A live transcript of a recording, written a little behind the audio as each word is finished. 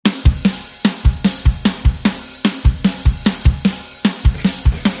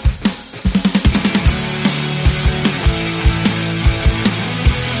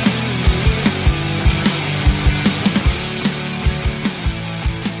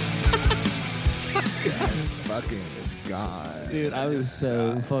fucking god. Dude, I was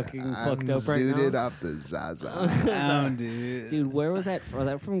so fucking fucked up right now. Zooted off the Zaza. Damn, dude. Dude, where was that from? Was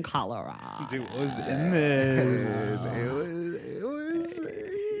that from Colorado? Dude, what was in this? It was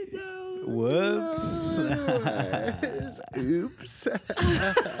Whoops. Oops.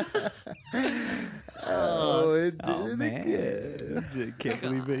 Oh, it did Oh, man. again. Can't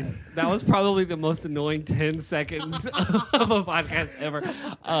believe it. That was probably the most annoying 10 seconds of a podcast ever.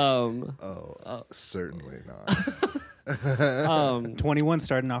 Certainly not. 21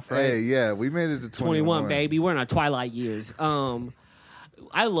 starting off right. Hey, yeah, we made it to 21, baby. We're in our twilight years.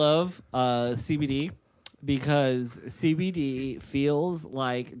 I love CBD because CBD feels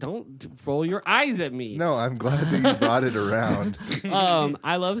like, don't roll your eyes at me. No, I'm glad that you brought it around.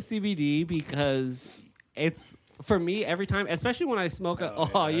 I love CBD because it's, for me, every time, especially when I smoke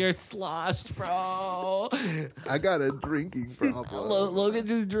you're sloshed, bro. I got a drinking problem. Logan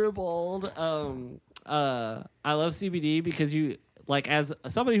just dribbled. I love CBD because you, like, as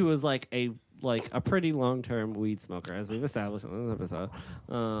somebody who was like a pretty long-term weed smoker, as we've established on this episode,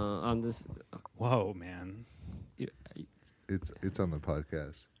 on this. Whoa, man. It's on the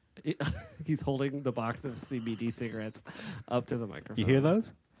podcast. He's holding the box of CBD cigarettes up to the microphone. You hear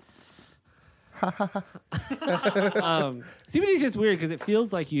those? CBD is just weird because it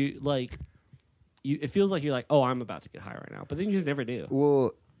feels like it feels like you're like, oh, I'm about to get high right now, but then you just never do.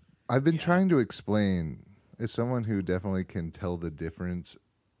 Well, I've been trying to explain, as someone who definitely can tell the difference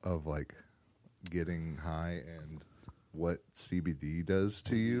of like getting high and what CBD does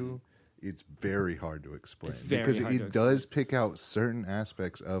to you. It's very hard to explain because it does pick out certain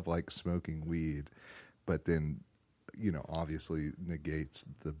aspects of like smoking weed, but then, you know, obviously negates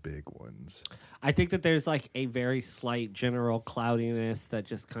the big ones. I think that there's like a very slight general cloudiness that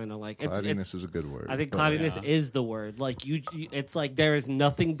just kind of like Cloudiness is a good word. I think cloudiness is the word. Like you, it's like there is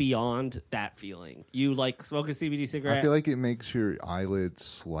nothing beyond that feeling. You like smoke a CBD cigarette. I feel like it makes your eyelids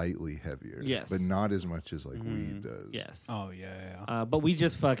slightly heavier. Yes, but not as much as like weed does. Yes. Oh yeah. But we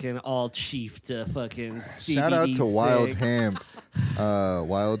just fucking all chiefed fucking CBD. Shout out to Wild cig. Hemp,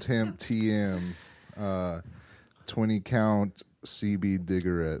 Wild Hemp TM, 20 count CB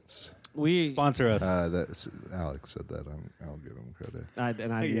Digarettes. We sponsor us. That's Alex said that. I'll give him credit. I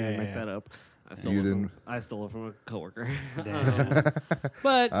didn't even make that up. I stole it from a coworker.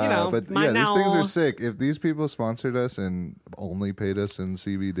 But you know, these things are sick. If these people sponsored us and only paid us in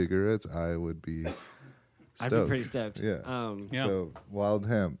CB Digarettes, I would be stoked. I'd be pretty stoked. Yeah. Yeah. So Wild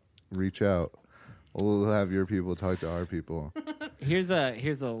Hemp, reach out. We'll have your people talk to our people. Here's a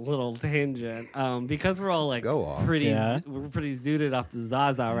little tangent. Because we're all like Go off. we're pretty zooted off the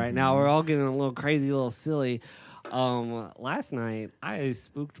Zaza right now. We're all getting a little crazy, a little silly. Last night I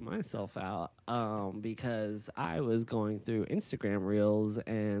spooked myself out because I was going through Instagram Reels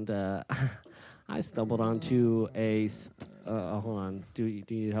and I stumbled onto a. Hold on. Do you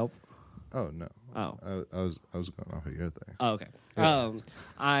need help? Oh no. Oh. I was going off of your thing. Oh, okay. Yeah.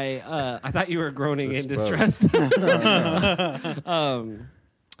 I thought you were groaning in Spoke. distress.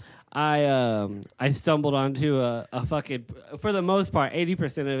 I stumbled onto a fucking, for the most part,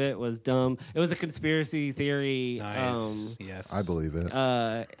 80% of it was dumb. It was a conspiracy theory. Nice. Yes. I believe it.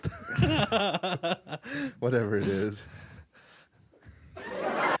 Whatever it is.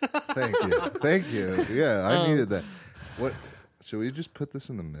 Thank you. Yeah, I needed that. What? Should we just put this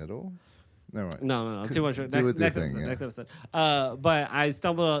in the middle? Never mind. No. Too much. Next episode. But I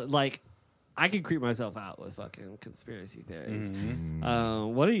stumbled, like, I can creep myself out with fucking conspiracy theories.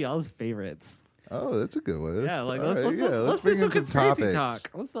 Mm-hmm. What are y'all's favorites? Oh, that's a good one. Yeah, like All let's bring do in some some conspiracy topics.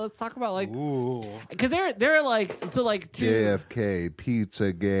 talk. Let's talk about like Ooh. because they're like so like JFK,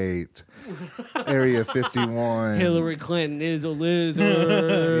 Pizzagate, Area 51. Hillary Clinton is a lizard.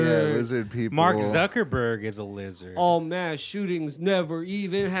 Yeah, lizard people. Mark Zuckerberg is a lizard. All mass shootings never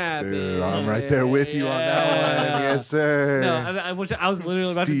even happened. Dude, I'm right there with you on that one. Yes, sir. No, I was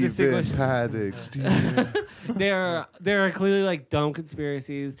literally about to distinguish. Paddock, Stephen. There are clearly like dumb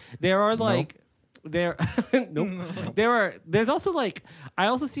conspiracies. There are like. There's also like I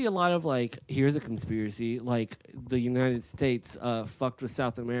also see a lot of like here's a conspiracy like the United States fucked with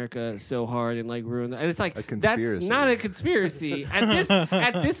South America so hard and like ruined and it's like that's not a conspiracy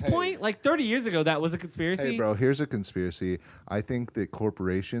at this point like 30 years ago that was a conspiracy. Hey bro, here's a conspiracy. I think that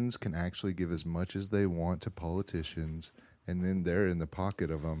corporations can actually give as much as they want to politicians and then they're in the pocket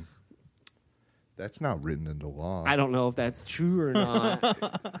of them. That's not written into law. I don't know if that's true or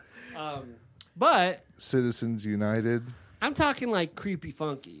not. But Citizens United. I'm talking like creepy,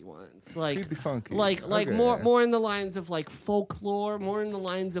 funky ones, like creepy, funky, like okay. more in the lines of like folklore, more in the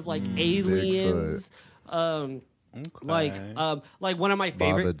lines of like aliens. Bigfoot. Like one of my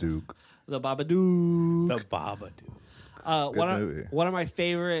favorite. Babadook. The Babadook. The Babadook. movie. One of my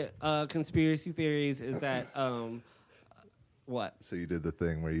favorite conspiracy theories is that what? So you did the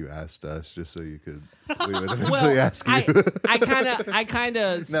thing where you asked us just so you could. We would eventually ask you. I kind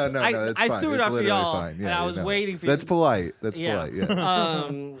of. No, it's fine. I threw it It's off for literally y'all, fine. Yeah, and I was no. waiting for That's you. polite. That's polite.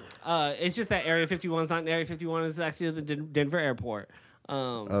 Yeah. It's just that Area 51 is not in Area 51. It's actually the Denver airport.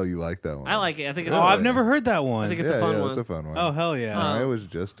 Oh, you like that one? I like it. I think it's. Oh, I've never heard that one. I think it's a fun one. It's a fun one. Oh, hell yeah. I was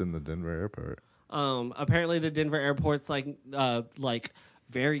just in the Denver airport. Apparently the Denver airport's like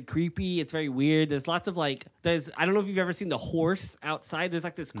very creepy. It's very weird. There's lots of I don't know if you've ever seen the horse outside. There's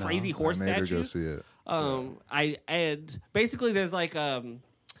like this crazy horse I made her statue. go see it. And basically there's like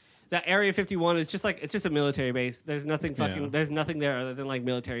that Area 51 is just it's just a military base. There's nothing there's nothing there other than like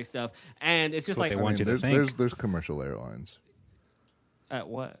military stuff. And it's just That's what they want you to think. There's commercial airlines at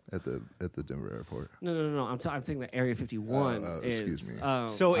what? at the Denver airport. No. I'm saying that Area 51 is. Excuse me.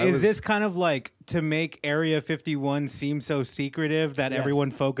 So is this kind of like to make Area 51 seem so secretive that everyone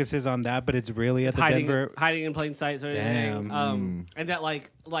focuses on that, but it's really at the Denver hiding in plain sight sort of thing. Damn. And that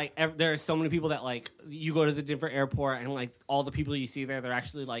there are so many people that you go to the Denver airport and all the people you see there, they're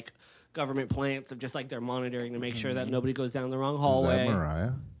actually government plants of just they're monitoring to make sure that nobody goes down the wrong hallway. Is that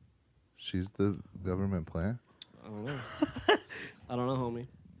Mariah? She's the government plant? I don't know. I don't know, homie.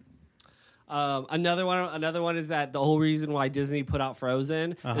 Another one is that the whole reason why Disney put out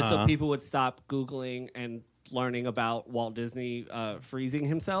Frozen is so people would stop Googling and learning about Walt Disney freezing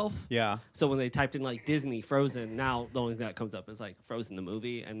himself. Yeah. So when they typed in Disney Frozen, now the only thing that comes up is Frozen the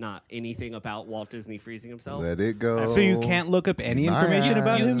movie and not anything about Walt Disney freezing himself. Let it go. So you can't look up any information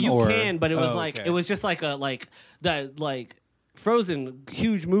about him? You can, but it was okay. it was just Frozen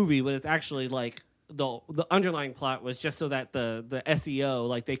huge movie, but it's actually the underlying plot was just so that the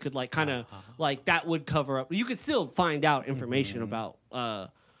SEO they could kind of that would cover up. You could still find out information about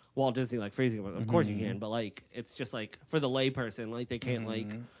Walt Disney freezing him. Of course you can, but it's just for the layperson they can't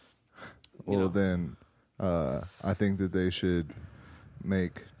Well, then I think that they should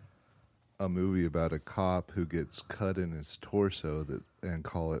make a movie about a cop who gets cut in his torso and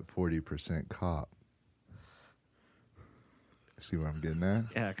call it 40% cop. See where I'm getting at?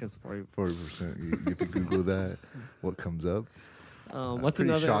 Yeah, because 40%. If you Google that, what comes up? What's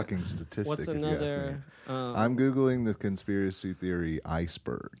pretty another shocking statistic? What's another? I'm googling the conspiracy theory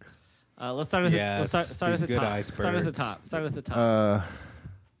iceberg. Let's start at the start at the top. Icebergs. Start at the top. Start at the top. I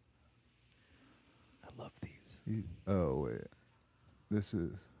love these. Oh wait, this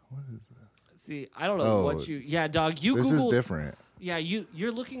is what is that? See, I don't know what you. Yeah, dog. You. This Google, is different. Yeah,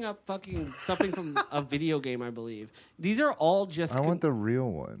 you're looking up fucking something from a video game, I believe. These are all just. I want the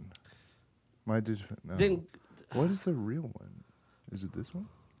real one. My digital. No. Then, what is the real one? Is it this one?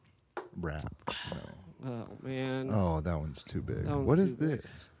 Rap. No. Oh man. Oh, that one's too big. That one's What is too big.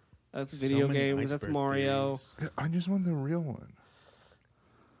 this? That's a video game. That's iceberg Mario. theories. I just want the real one.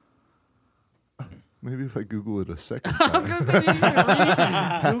 Maybe if I Google it a second I was time. gonna say, did you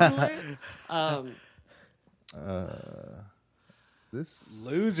Google it? This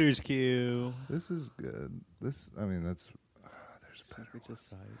Losers Q. this is good. There's a better Secret one.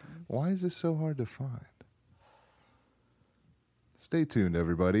 Society. Why is this so hard to find? Stay tuned,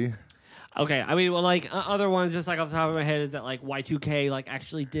 everybody. Okay, I mean, well, other ones just off the top of my head is that Y2K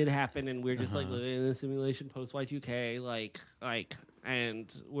actually did happen, and we're just living in a simulation post Y2K,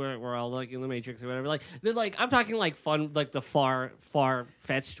 and we're all in the Matrix or whatever. I'm talking fun, the far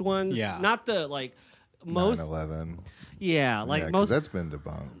fetched ones. Yeah. Not the most. 9/11. Yeah, Yeah, 'cause most that's been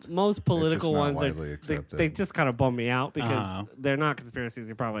debunked. most political not ones. widely They accepted. just kind of bum me out because they're not conspiracies.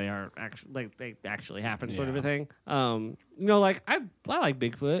 They probably are actually they actually happen, sort of a Yeah. thing. I like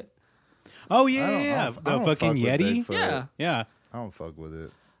Bigfoot. Oh, I yeah. don't The fuck fucking with Yeti? Bigfoot. Yeah. Yeah. I don't fuck with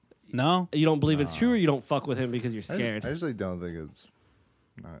it. No? You don't believe it's true, or you don't fuck with him because you're I scared. usually don't think it's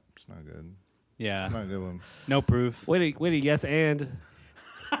not good. Yeah. It's not a good one. No proof. Wait a yes and.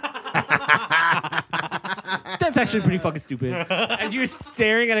 That's actually pretty fucking stupid. As you're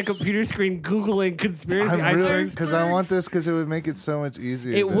staring at a computer screen, googling conspiracy I'm really icebergs, because I want this because it would make it so much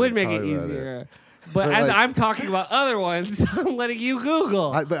easier. it to would make talk it about easier. But But as like- I'm talking about other ones, I'm letting you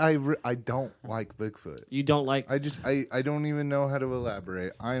Google. I don't like Bigfoot. You don't like. I don't even know how to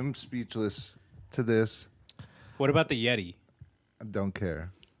elaborate. I am speechless to this. What about the Yeti? I don't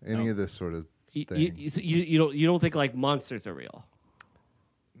care any of this sort of thing. You don't think monsters are real.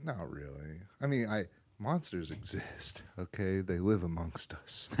 Not really. I mean, monsters exist. Okay, they live amongst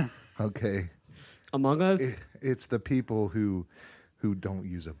us. Okay, Among Us? it's the people who don't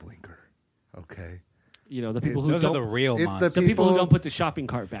use a blinker. Okay, the people who Those are don't, the real it's monsters. the people who don't put the shopping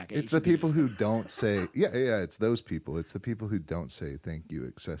cart back. It's the people who don't say, yeah. It's those people. It's the people who don't say thank you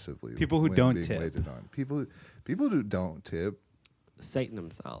excessively. People who when don't being tip. waited on. People who don't tip. Satan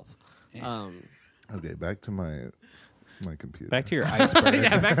himself. Okay, back to my computer. Back to your iceberg.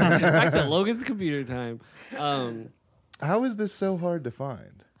 Yeah, back to Logan's computer time. How is this so hard to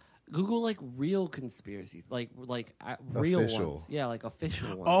find? Google like real conspiracy, like real Official. ones. Yeah, like official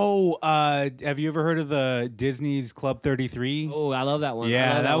ones. Oh, have you ever heard of the Disney's Club 33? Oh, I love that one. I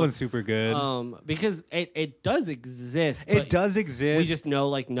Yeah, love that one. one's super good. Because it does exist. It but does exist. We just know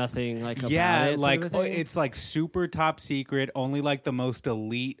like nothing like about yeah, it. like sort of a thing. it's like super top secret. Only like the most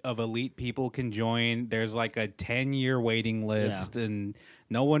elite of elite people can join. There's like a 10-year waiting list, and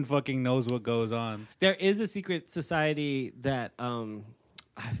no one fucking knows what goes on. There is a secret society that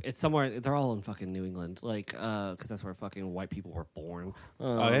it's somewhere. They're all in fucking New England, like because that's where fucking white people were born.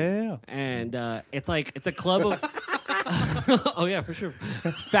 Yeah. And it's a club of. Oh yeah, for sure.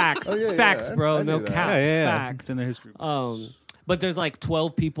 Facts, Oh, yeah, facts, yeah. bro. I No knew that. cap. Facts. It's in the history. But there's like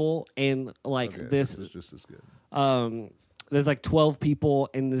 12 people in like Okay, this. is just as good. There's like 12 people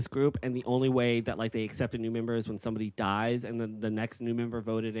in this group, and the only way that like they accept a new member is when somebody dies, and then the next new member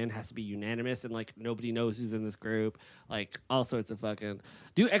voted in has to be unanimous, and like nobody knows who's in this group. Like all sorts of fucking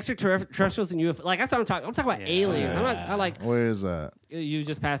extraterrestrials and UFO. Like that's what I'm talking. I'm talking about aliens. I'm like Where is that? you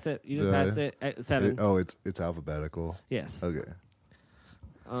just passed it. You just Did I? passed it at 7. It's alphabetical. Yes. Okay.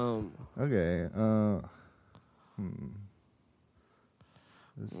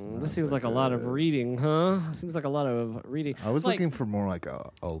 This seems like a lot of reading, huh? Seems like a lot of reading. I was like, looking for more like a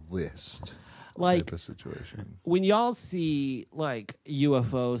list Like- type of situation. when y'all see like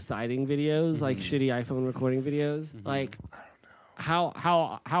UFO sighting videos, like shitty iPhone recording videos, like how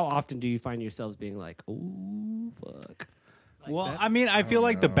often do you find yourselves being like, "Ooh, fuck"? Like, Well, that's- I mean, I feel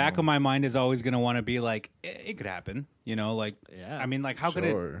like the back of my mind is always going to want to be like, it could happen, like, Yeah. I mean, like, how could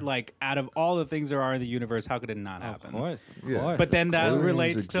Sure. it, like, out of all the things there are in the universe, how could it not of happen? course, of Yeah. course. But then that Aliens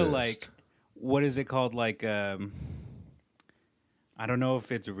relates to exist. like, what is it called? Like, I don't know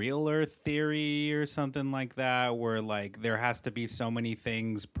if it's real Earth theory or something like that, where like there has to be so many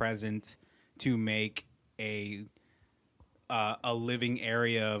things present to make a living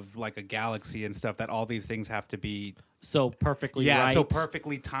area of like a galaxy and stuff, that all these things have to be so perfectly right. so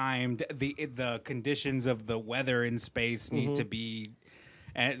perfectly timed. The conditions of the weather in space need to be,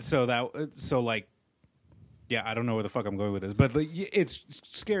 and so like, yeah, I don't know where the fuck I'm going with this, but like, it's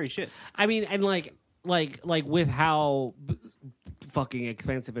scary shit. I mean, and like with how fucking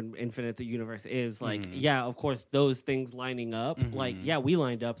expansive and infinite the universe is, like, yeah, of course, those things lining up, like, yeah, we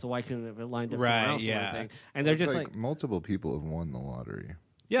lined up, so why couldn't it have lined up Right, somewhere else? yeah. Sort of thing. And they're It's just like multiple people have won the lottery.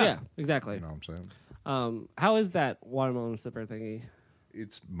 yeah, exactly. You know what I'm saying? How is that watermelon sipper thingy?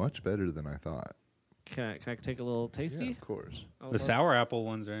 It's much better than I thought. Can I take a little tasty? Yeah, of course. Oh, The sour apple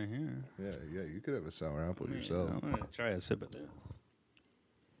one's right here. Yeah. You could have a sour apple yourself. I'm gonna try a sip of that.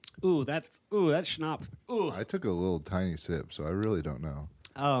 Ooh, that's schnapps. Ooh. I took a little tiny sip, so I really don't know.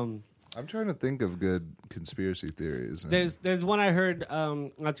 Um, I'm trying to think of good conspiracy theories. and- there's one I heard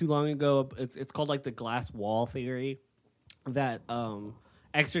not too long ago. It's called like the glass wall theory, that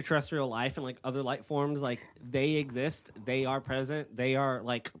extraterrestrial life and like other life forms, like they exist, they are present, they are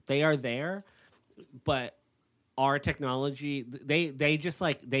there, but our technology, they just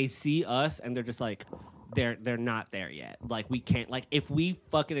like they see us and they're just like they're not there yet. Like we can't, like if we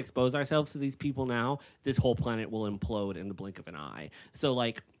fucking expose ourselves to these people now, this whole planet will implode in the blink of an eye. So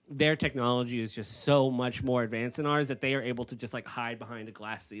like their technology is just so much more advanced than ours that they are able to just like hide behind a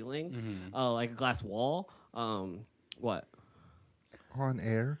glass ceiling, like a glass wall. What? on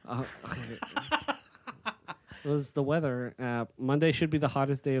air. Okay. It was the weather app. Monday should be the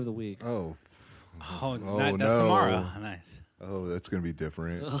hottest day of the week. Oh, That's no. tomorrow. Nice. oh, that's gonna be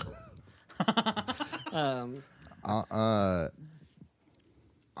different. Um, I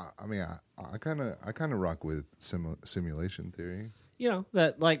mean, I kind of rock with simulation theory. you know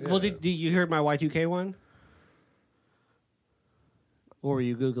that like. Well, Yeah. did you hear my Y2K one? Or were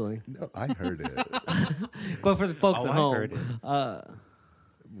you googling? No, I heard it. But for the folks at I home, heard it.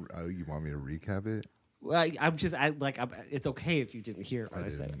 You want me to recap it? well, it's okay if you didn't hear what I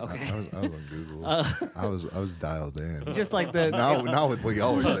said. didn't. Okay, I was on Google. I was dialed in. just like the not with what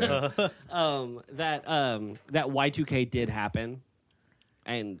y'all were saying. that Y2K did happen,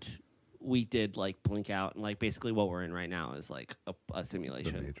 and we did like blink out, and like basically what we're in right now is like a The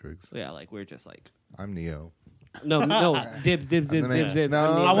simulation. Matrix. Yeah, like we're just like I'm Neo. no dibs.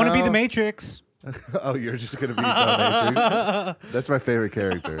 No, I want to be the Matrix. Oh, you're just gonna be the Matrix. That's my favorite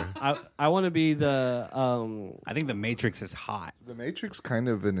character. I want to be the I think the Matrix is hot. The Matrix kind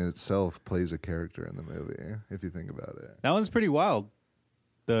of in itself plays a character in the movie, if you think about it. That one's pretty wild.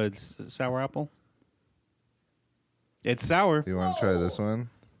 The sour apple. It's sour. Do you want to try this one?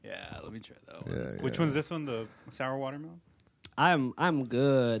 Yeah, let me try that one. Yeah, Which yeah. one's this one? The sour watermelon? I'm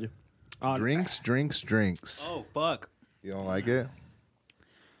good. Drinks. Oh, fuck. You don't like it?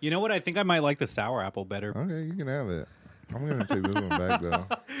 You know what? I think I might like the sour apple better. Okay, you can have it. I'm gonna take this one back though.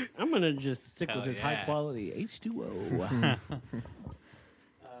 I'm gonna just stick Hell with this yeah. high quality H2O.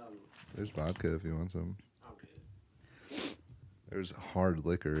 There's vodka if you want some. Okay. There's hard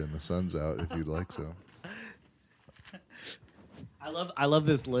liquor and the sun's out if you'd like some. I love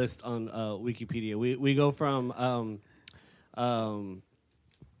this list on Wikipedia. We go from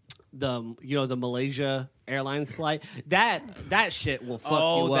the Malaysia Airlines flight. That shit will fuck you up.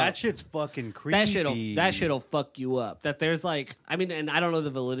 Oh, that shit's fucking creepy. That shit'll fuck you up. That there's like, I mean, and I don't know the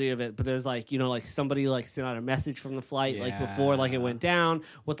validity of it, but there's like, like somebody like sent out a message from the flight like before like it went down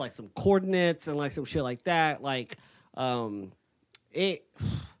with like some coordinates and like some shit like that. Like, it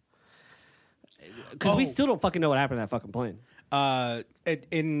because we still don't fucking know what happened to that fucking plane.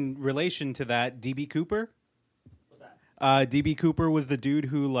 In relation to that, DB Cooper. What's that? DB Cooper was the dude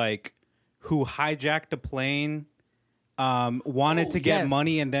who hijacked a plane, wanted to get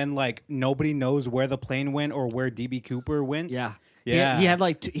money, and then like nobody knows where the plane went or where DB Cooper went. Yeah, yeah. He had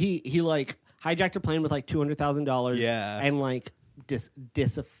like he like hijacked a plane with like $200,000. Yeah. and like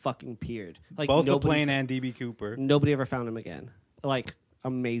fucking peered. Like Both the plane and DB Cooper. Nobody ever found him again. Like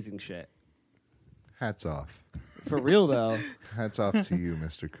amazing shit. Hats off. For real though. Hats off to you,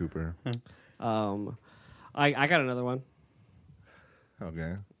 Mr. Cooper. I got another one.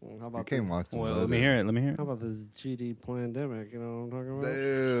 Okay. How You about came this? watching. Well, let me hear it. How about this GD pandemic? You know what I'm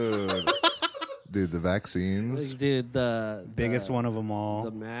talking about? Dude, the vaccines, Like, dude, the Biggest one of them all.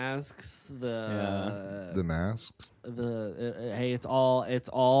 the masks, the masks. hey, it's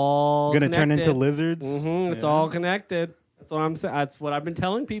all Gonna turn into connected. lizards. It's all connected. That's what I'm saying. That's what I've been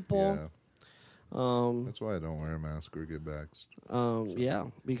telling people. Yeah. Um, That's why I don't wear a mask or get vaxxed. yeah,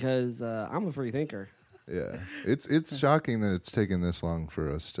 because I'm a free thinker. Yeah, it's shocking that it's taken this long for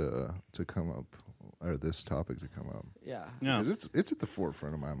us to come up, or this topic to come up. Yeah. No. 'Cause it's at the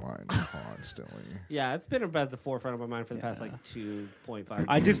forefront of my mind constantly. Yeah, it's been about the forefront of my mind for the past like 2.5.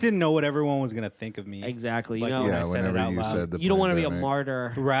 I just didn't know what everyone was gonna think of me. Exactly. You Like, know, when I Yeah, said it whenever out you loud. said the you don't want to be a pandemic.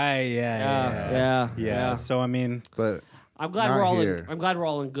 martyr. Right? Yeah. So I mean, But I'm glad Not we're all here. I'm glad we're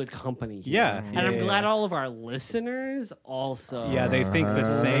all in good company here. Yeah. And I'm glad all of our listeners also yeah, they think the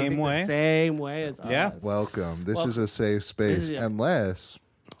Uh-huh. same think way. the same way as Yeah. us. welcome. This Well, is a safe space, is- unless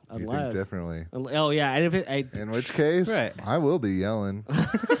you think Unless- differently. Oh yeah, and if In which case, Right. I will be yelling.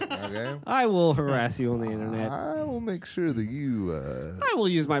 Okay. I will harass you on the internet. I will make sure that you. I will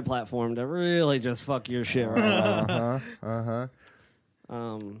use my platform to really just fuck your shit right I now.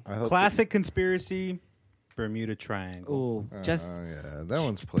 hope Classic conspiracy, Bermuda Triangle. Ooh, just yeah, that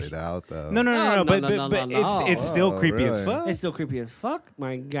one's played out though. No, No, but no, it's still Oh, creepy as really? fuck. it's still creepy as fuck,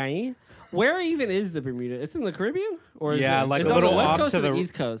 my guy. Where even is the Bermuda? It's in the Caribbean, or is Yeah, it, like is a it on little the west off coast to or the the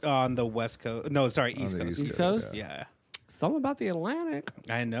east coast? On the west coast. No, sorry, On east the coast. East Coast? Yeah, Something about the Atlantic.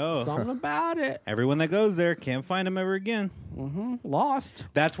 I know. Something about it. Everyone that goes there can't find them ever again. Lost.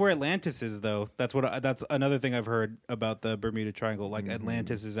 That's where Atlantis is, though. That's another thing I've heard about the Bermuda Triangle. Like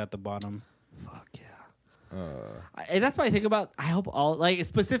Atlantis is at the bottom. Fuck yeah. And that's what I think about. I hope all like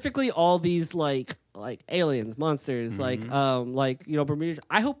specifically all these like aliens, monsters, like Bermuda.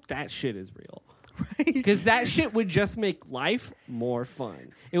 I hope that shit is real. Because that shit would just make life more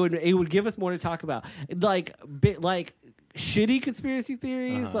fun. It would give us more to talk about. Like shitty conspiracy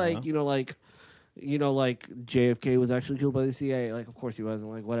theories, like JFK was actually killed by the CIA. Like, of course he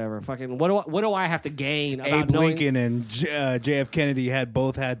wasn't. Like, whatever. Fucking what do I have to gain about Abe knowing? Lincoln and JF Kennedy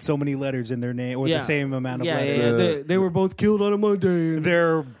both had so many letters in their name, or Yeah. the same amount of Yeah, letters. yeah. They were both killed on a Monday.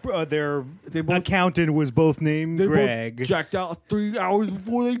 Their both- accountant was both named They Greg. both jacked out 3 hours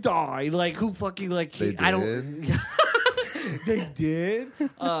before they died. Like, who fucking like? They I don't. They did.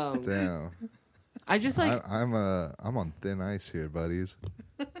 Damn. I just like. I'm on thin ice here, buddies.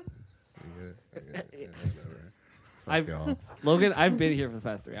 I've y'all. Logan. I've been here for the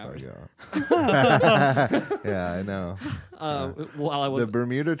past 3 hours. Yeah, I know. While I was, The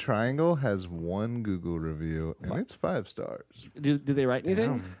Bermuda Triangle has one Google review, and it's 5 stars. did they write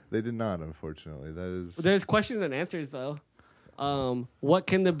anything? They did not, unfortunately. That is. There's questions and answers though. What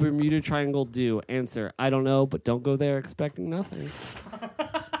can the Bermuda Triangle do? Answer: I don't know, but don't go there expecting nothing.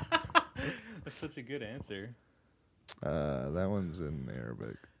 That's such a good answer. That one's in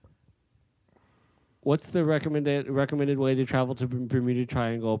Arabic. What's the recommended way to travel to Bermuda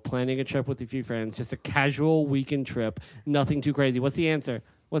Triangle? Planning a trip with a few friends, just a casual weekend trip, nothing too crazy. What's the answer?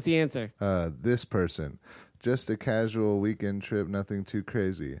 This person. Just a casual weekend trip, nothing too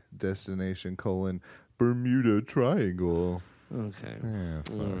crazy. Destination : Bermuda Triangle. Okay. Yeah,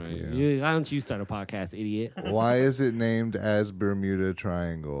 fuck All right. you. Why don't you start a podcast, idiot? Why is it named as Bermuda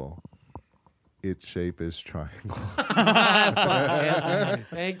Triangle? Its shape is triangle.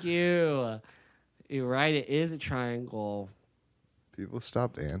 Thank you. You're right. It is a triangle. People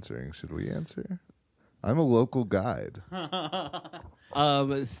stopped answering. Should we answer? I'm a local guide.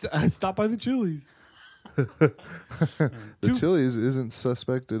 Stop by the Chili's. The Chili's isn't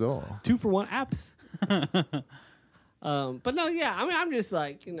suspect at all. 2-for-1 apps. But no, yeah. I mean, I'm just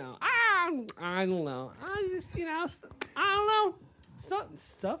like, I don't know. I just, I don't know.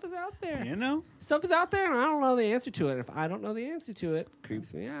 Stuff is out there. Stuff is out there, and I don't know the answer to it. If I don't know the answer to it, it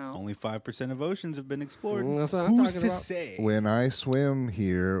creeps me out. Only 5% of oceans have been explored. That's what I'm Who's talking to about. say? When I swim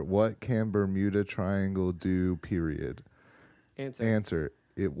here, what can Bermuda Triangle do, period? Answer.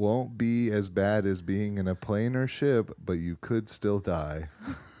 It won't be as bad as being in a plane or ship, but you could still die.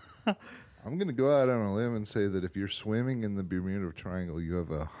 I'm going to go out on a limb and say that if you're swimming in the Bermuda Triangle, you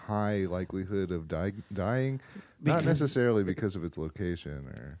have a high likelihood of dying. Not necessarily because of its location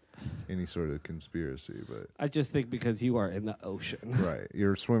or any sort of conspiracy, but I just think because you are in the ocean. right.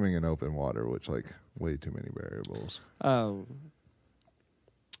 You're swimming in open water, which way too many variables. Do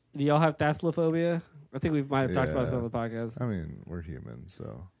y'all have thalassophobia? I think we might have talked about this on the podcast. I mean, we're human,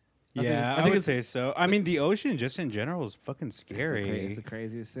 so. Yeah, I would say so. I mean, the ocean just in general is fucking scary. It's the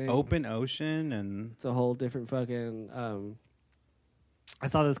craziest thing. Open ocean and it's a whole different fucking. I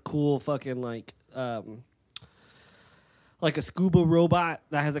saw this cool fucking like a scuba robot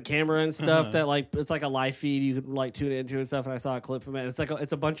that has a camera and stuff that it's like a live feed you can like tune into and stuff. And I saw a clip from it. And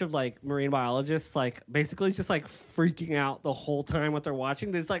it's a bunch of like marine biologists basically just like freaking out the whole time what they're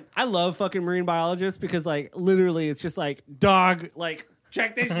watching. It's like I love fucking marine biologists because like literally it's just like dog like.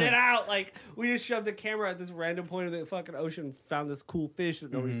 Check this shit out. Like, we just shoved a camera at this random point of the fucking ocean, found this cool fish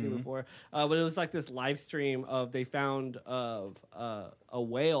that nobody's seen before. But it was like this live stream they found of a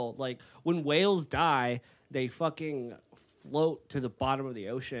whale. Like, when whales die, they fucking float to the bottom of the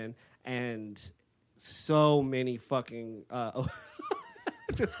ocean, and so many fucking...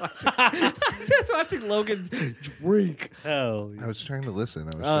 just watching Logan drink. hell. I was trying to listen.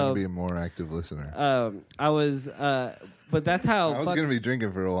 I was trying to be a more active listener. But that's how I was going to be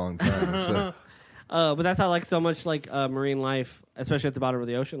drinking for a long time. So. But that's how like so much like marine life, especially at the bottom of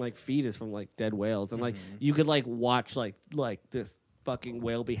the ocean, like feed is from like dead whales, and like you could like watch like this fucking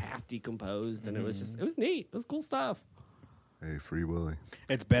whale be half decomposed, and it was neat. It was cool stuff. Hey, Free Willy.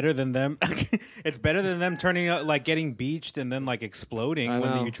 It's better than them. It's better than them turning out like getting beached and then like exploding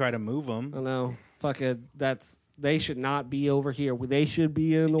when you try to move them. I know. Fucking they should not be over here. They should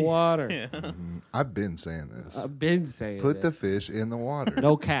be in the water. Yeah. I've been saying this. I've been saying Put it. the fish in the water.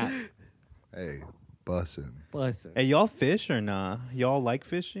 No cap. Hey, bussin'. Listen. Hey, y'all fish or nah? Y'all like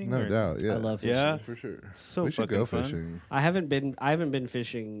fishing? No doubt, yeah. I love fishing. Yeah, for sure. So we should fucking go fun. fishing. I haven't been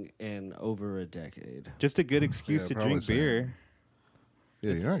fishing in over a decade. Just a good excuse to probably drink beer.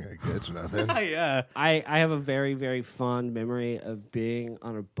 Yeah, you're not going to catch nothing. Yeah. I have a very, very fond memory of being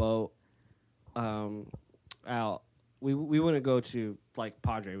on a boat out. We wouldn't go to like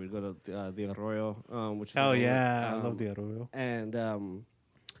Padre. We'd go to the Arroyo, which is Hell yeah, I love the Arroyo. And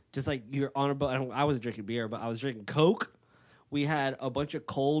just like you're on a boat. I wasn't drinking beer, but I was drinking Coke. We had a bunch of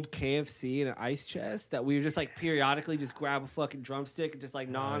cold KFC in an ice chest that we would just like periodically just grab a fucking drumstick and just like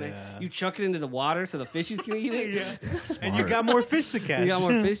gnaw on it. You chuck it into the water so the fishies can eat it. Yeah. And you got more fish to catch. You got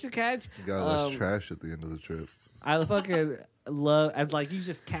more fish to catch. You got less trash at the end of the trip. I fucking love. I'd like you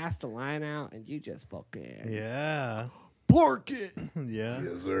just cast a line out and you just fucking pork it. Yeah.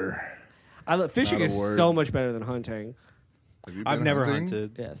 Yes, sir. I love fishing Not a is word. so much better than hunting. Have you been I've never hunting?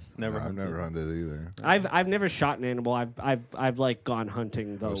 hunted. Yes, Never I've hunted. never hunted either. I've never shot an animal. I've like gone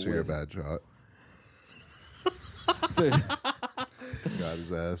hunting though. Oh, so you're a bad shot. So, Got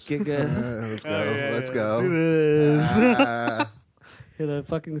his ass. get good. Let's go. Let's go. Hit a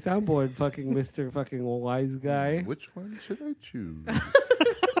fucking soundboard, fucking Mr. fucking wise guy. Which one should I choose?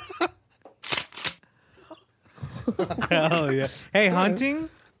 Hell yeah. Hey, hunting?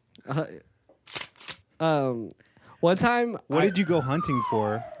 One time, What did you go hunting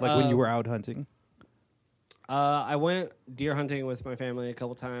for? Like when you were out hunting? I went deer hunting with my family a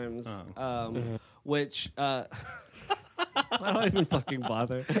couple times, which I don't even fucking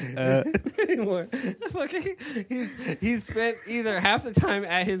bother anymore. Fucking, he's spent either half the time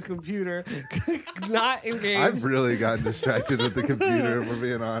at his computer, not engaged. I've really gotten distracted with the computer, if we're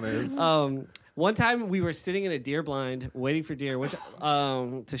being honest. One time we were sitting in a deer blind waiting for deer, which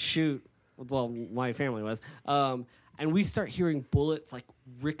to shoot. Well, my family was, and we start hearing bullets like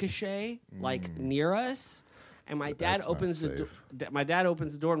ricochet like near us. And my dad That's opens not the safe. my dad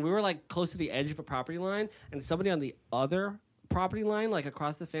opens the door, and we were like close to the edge of a property line, and somebody on the other property line, like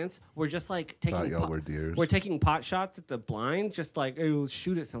across the fence, were just like Thought taking y'all were deers. we're taking pot shots at the blind, just like, hey, let's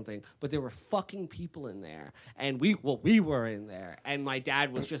shoot at something. But there were fucking people in there, and we were in there, and my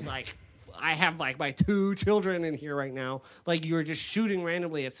dad was just like, I have like my 2 children in here right now. Like you were just shooting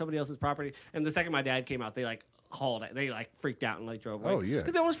randomly at somebody else's property, and the second my dad came out, they like hauled it. They like freaked out and like drove away. Oh, yeah.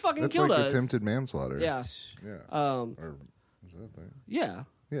 because they almost fucking That's killed like us. attempted manslaughter. Yeah. Yeah. Um, Or is that a thing? yeah,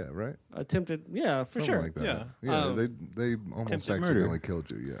 Yeah, right? attempted. Yeah, for Something sure. like that. Yeah. Yeah, they almost Attempted accidentally murder. killed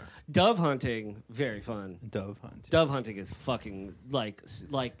you, yeah. Dove hunting, very fun. Dove hunt. Dove hunting is fucking like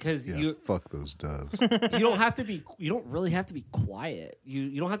because Yeah, you fuck those doves. you don't have to be you don't really have to be quiet.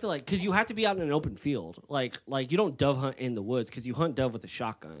 You don't have to like because you have to be out in an open field. Like you don't dove hunt in the woods because you hunt dove with a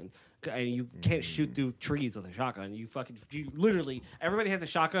shotgun. And you can't shoot through trees with a shotgun. You literally everybody has a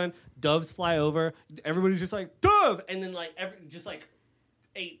shotgun. Doves fly over. Everybody's just like dove, and then like just like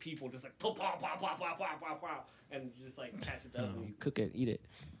 8 people just like pow pow pow pow pow pow pow pow, and just like catch a dove and you cook it, eat it.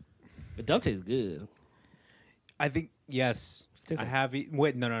 The dove tastes good. I think yes. Tastes I like- have eaten.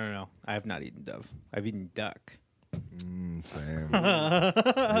 Wait, no. I have not eaten dove. I've eaten duck. Same.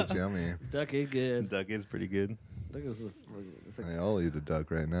 It's yummy. Duck is good. Duck is pretty good. Duck is it's like, Hey, I'll eat a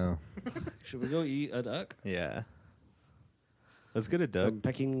duck right now. should we go eat a duck? Yeah. Let's get a duck. Some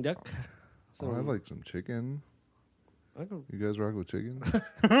Peking duck. I'll have like some chicken. I go, You guys rock with chicken?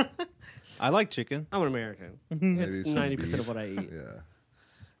 I like chicken. I'm an American. Maybe It's some 90% beef. of what I eat.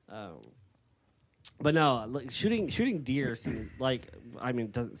 Yeah. But no, like, shooting deer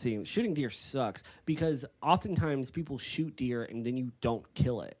doesn't seem shooting deer sucks because oftentimes people shoot deer and then you don't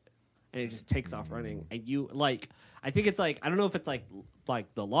kill it and it just takes off running and you like I think it's like I don't know if it's like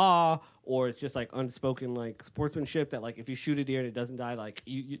the law or it's just like unspoken like sportsmanship that like if you shoot a deer and it doesn't die like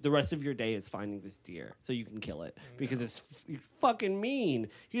you the rest of your day is finding this deer so you can kill it because it's fucking mean.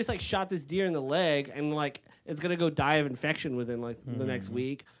 You just like shot this deer in the leg and like it's gonna go die of infection within like the next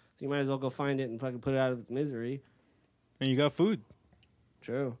week. So you might as well go find it and fucking put it out of its misery. And you got food.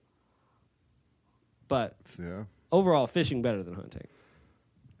 True. But Yeah. overall, fishing better than hunting.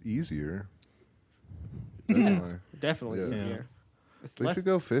 Easier. Definitely. Definitely Yeah. easier. It's We less. should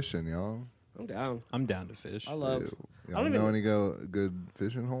go fishing, y'all. I'm down. I'm down to fish. I love. Y'all I don't know even- any good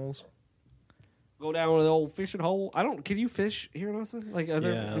fishing holes? Go down with the old fishing hole. I don't. Can you fish here in Austin? Like, are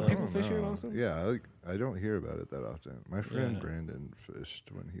there Yeah, do I people don't fish here in know. Austin? Yeah, I don't hear about it that often. My friend Yeah. Brandon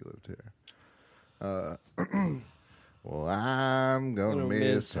fished when he lived here. Well, I'm gonna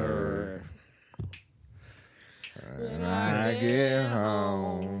miss her when I get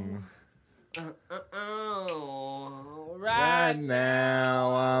home. Oh, Right right.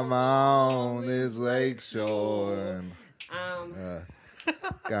 now, I'm on this lake shore. And,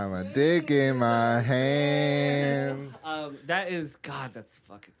 got my dick in my hand. That is God. That's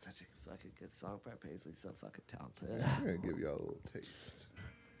fucking such a fucking good song. Brad Paisley's so fucking talented. I'm gonna give y'all a little taste.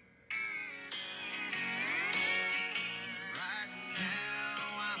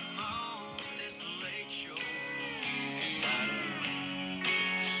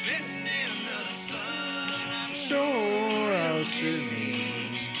 Sure, I'll see.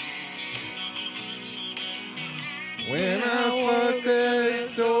 When I fuck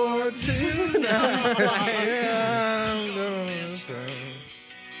that door tonight, I'm gonna say,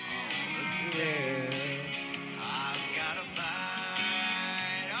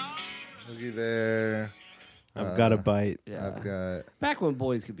 looky there. I've got a bite. Yeah. I've got Back when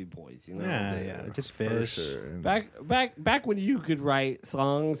boys could be boys, you know. Yeah, just for fish. sure. And Back when you could write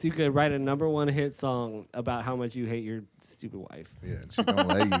songs, you could write a #1 hit song about how much you hate your stupid wife, yeah, and she don't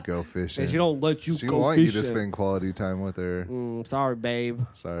let you go fishing. and she don't let you She go want fishing. you to spend quality time with her. Sorry, babe.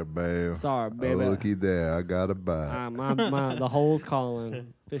 Sorry, babe. Sorry, babe. Oh, looky there. I got a bite. The hole's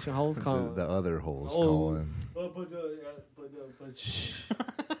calling. Fishing hole's calling. The other hole's Oh. calling.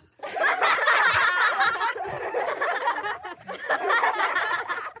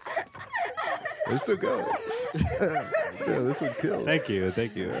 They still go. Yeah, this would kill. Thank you.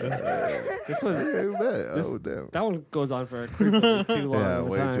 This one, Hey, bet. Oh, damn. that one goes on for a creepily too long. Yeah, of a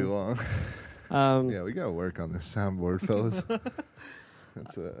way time. too long. Um, Yeah, we gotta work on this soundboard, fellas.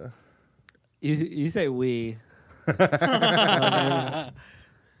 That's you say we. I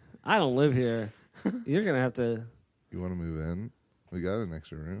don't live here. You're gonna have to. You want to move in? We got an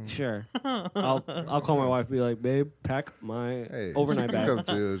extra room. Sure. I'll call my wife and be like, babe, pack my Hey, overnight she can bag.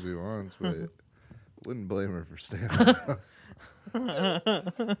 come too if she wants, but wouldn't blame her for staying.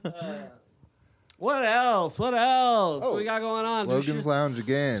 What else? What else? Oh, we got going on? Logan's Lounge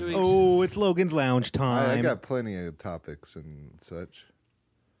again. should we- Oh, it's Logan's Lounge time. I got plenty of topics and such.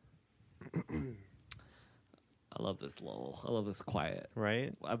 I love this lull. I love this quiet.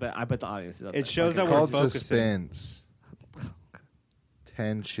 Right? I bet the audience. Loves It shows Fucking that we're Called focusing. suspense,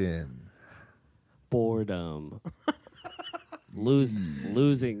 tension. boredom.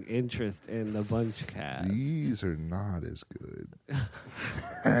 Losing interest in the bunch cast. These are not as good.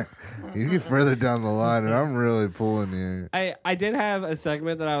 You get further down the line, and I'm really pulling here. I did have a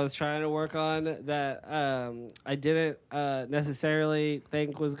segment that I was trying to work on that I didn't necessarily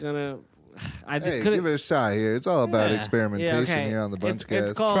think was gonna. Hey, give it a shot here. It's all about Yeah. experimentation Yeah, okay. here on the It's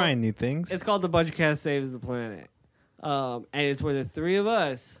Bunchcast. called- Trying new things. It's called The Bunch Cast Saves the Planet, and it's where the three of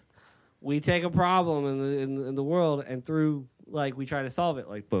us we take a problem in the world and through. Like we try to solve it,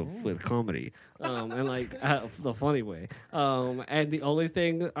 like but with comedy, and like the funny way. And the only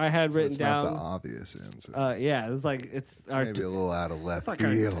thing I had So written it's down, not the obvious answer. yeah, it's like it's our Maybe a little out of left it's like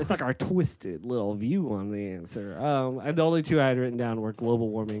field. it's like our twisted little view on the answer. And the only two I had written down were global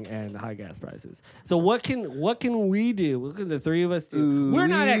warming and high gas prices. So what can we do? What can the three of us do? Ooh, We're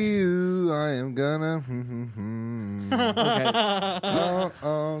not. I am gonna. Okay.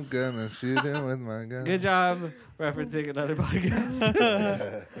 Oh, gonna shoot him with my gun. Good job referencing another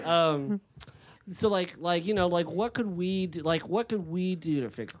podcast. So like what could we do? Like what could we do to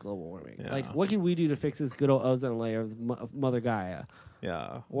fix global warming? Yeah. Like what could we do to fix this good old ozone layer of Mother Gaia?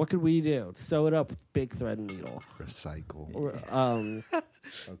 Yeah. What could we do? Sew it up with big thread and needle. Recycle. Or,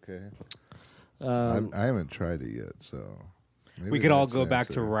 Okay. I haven't tried it yet, so maybe We could all that's go the back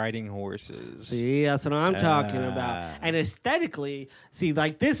to answer. riding horses. See, that's what I'm talking about. And aesthetically, see,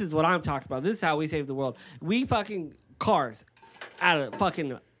 like this is what I'm talking about. This is how we save the world. We fucking cars out of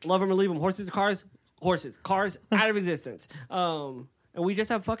fucking love them or leave them. Cars out of existence. And we just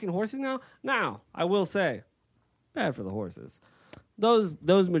have fucking horses now. Now, I will say, bad for the horses. Those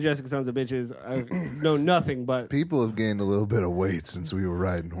majestic sons of bitches know nothing but. People have gained a little bit of weight since we were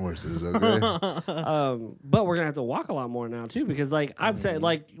riding horses. Okay. But we're gonna have to walk a lot more now too, because like I'm saying,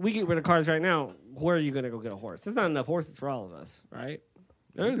 like we get rid of cars right now. Where are you gonna go get a horse? There's not enough horses for all of us, right?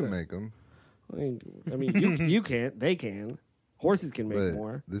 You There's can make them, I mean, you can't. They can. Horses can make but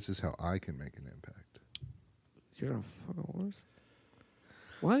more. this is how I can make an impact. You're gonna fuck a horse?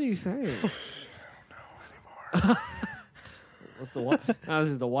 What are you saying? I don't know anymore. What's the now this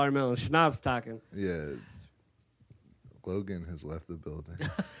is the watermelon schnapps talking. Yeah. Logan has left the building.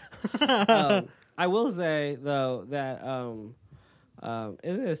 I will say though that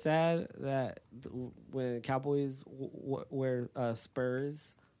isn't it sad that when Cowboys wear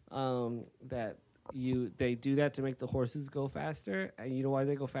Spurs, that they do that to make the horses go faster, and you know why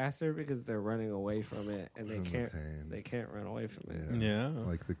they go faster? Because they're running away from it, and From the pain. they can't run away from it. Yeah.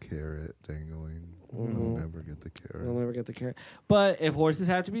 Like the carrot dangling. Mhm. They'll never get the carrot. They'll never get the carrot. But if horses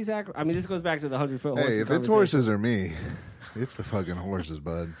have to be sacrificed, I mean, this goes back to the 100-foot horse. Hey, if it's horses or me, it's the fucking horses,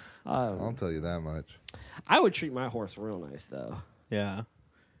 bud. I'll tell you that much. I would treat my horse real nice, though. Yeah.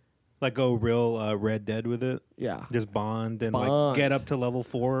 Like go real Red Dead with it. Yeah. Just bond and Bond. like get up to level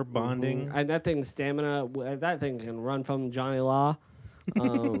 4 bonding. And that thing's stamina, that thing can run from Johnny Law.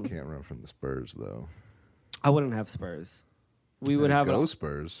 Can't run from the Spurs, though. I wouldn't have Spurs. We would have Go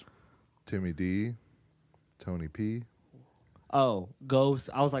Spurs. Timmy D, Tony P. Ghosts.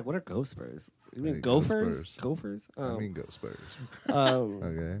 I was like, what are ghost Spurs? You mean Hey, Go Gophers? Spurs. Gophers? I mean, go Spurs. um,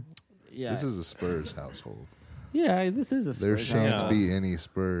 Okay. yeah. This is a Spurs household. Yeah, this is a There Spurs shan't house. Yeah. be any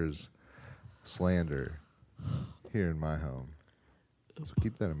Spurs slander here in my home. So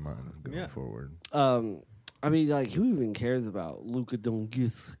keep that in mind going Yeah. forward. I mean, like, who even cares about Luka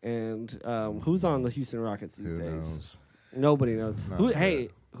Doncic and who's on the Houston Rockets these Who days? knows? Nobody knows. Not Hey,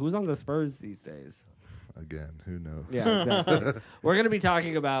 yet. who's on the Spurs these days? Again, who knows? Yeah, exactly. We're gonna be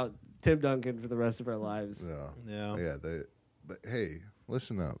talking about Tim Duncan for the rest of our lives. Yeah. Yeah. But hey,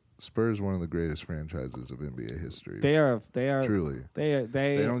 listen up. Spurs, one of the greatest franchises of NBA history. They are Truly. they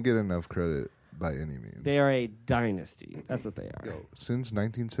They don't get enough credit by any means. they are a dynasty. That's what they are. Yo, since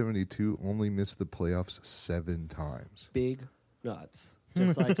 1972, only missed the playoffs 7 times. Big nuts.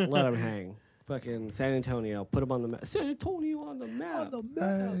 Just like let them hang. Fucking San Antonio, put them on the map. San Antonio on the map.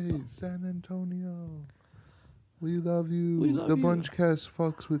 Hey, San Antonio. We love you. We love the you. Bunchcast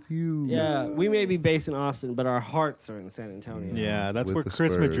fucks with you. Yeah, we may be based in Austin, but our hearts are in San Antonio. Yeah, that's With where the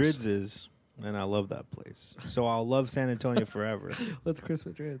Chris Spurs. Madrid's is. And I love that place. So I'll love San Antonio forever. Let's Chris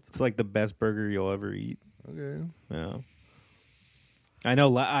Madrid's. It's like the best burger you'll ever eat. Okay. Yeah. I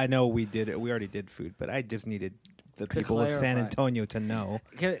know we did it. We already did food, but I just needed the people of San clarify. Antonio to know.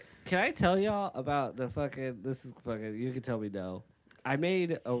 Can I tell y'all about the fucking? This is fucking. You can tell me no. I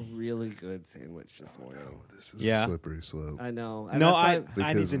made a really good sandwich this morning. This is Yeah. a slippery slope. I know. And No, that's I why- need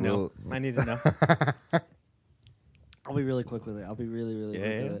Because to know. we'll- I need to know. I'll be really quick with it. I'll be really, really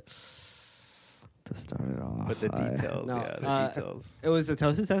quick Yeah. with it. To start it off. But the details, no, the details. It was a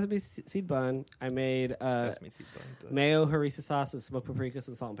toasted sesame seed bun. I made Sesame seed bun. mayo, harissa sauce, with smoked paprika,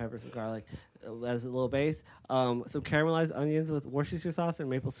 some salt and pepper, some garlic as a little base. Some caramelized onions with Worcestershire sauce and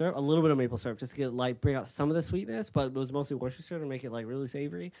maple syrup. A little bit of maple syrup just to get like bring out some of the sweetness, but it was mostly Worcestershire to make it like really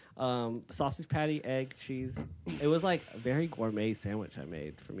savory. Sausage patty, egg, cheese. It was like a very gourmet sandwich I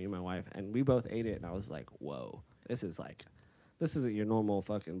made for me and my wife, and we both ate it. And I was like, "Whoa, this isn't your normal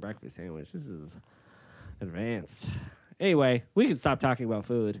fucking breakfast sandwich. This is advanced." Anyway, we can stop talking about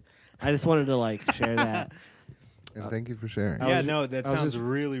food. I just wanted to like share that. And thank you for sharing. I Yeah, was no, that I was sounds just-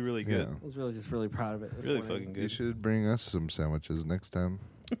 really, really good. Yeah. I was really just really proud of it. This Really morning. fucking You good. should bring us some sandwiches next time.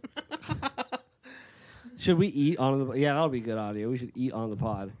 Should we eat on the? Yeah, that'll be good audio. We should eat on the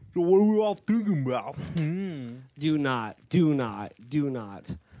pod. So what are we all thinking about? Do not.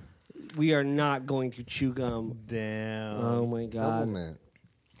 We are not going to chew gum. Damn. Oh my Double god! mint.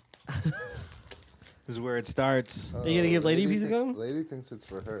 This is where it starts. Are you gonna give Lady a piece of gum? Lady thinks it's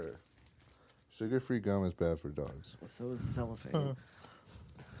for her. Sugar-free gum is bad for dogs. So is cellophane.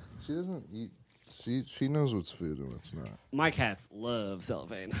 She doesn't eat. She knows what's food and what's not. My cats love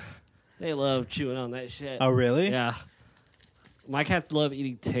cellophane. They love chewing on that shit. Oh, really? Yeah. My cats love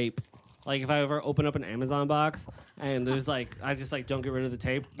eating tape. Like if I ever open up an Amazon box and there's like I just like don't get rid of the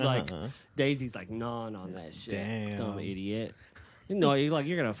tape, like Daisy's like gnawing on that shit. Damn. Dumb idiot. You know, you're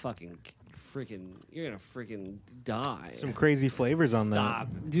gonna freaking die. Some crazy flavors on Stop.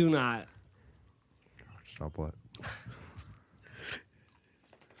 Do not. Stop what?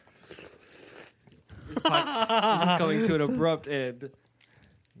 This is coming to an abrupt end.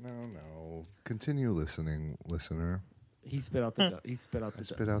 No. Continue listening, listener. He spit out the gum. He spit out the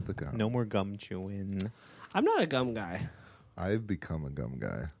Spit out the gum. that. No more gum chewing. I'm not a gum guy. I've become a gum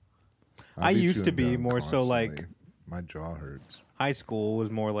guy. I be used to chewing be gum more so like- constantly. My jaw hurts. High school was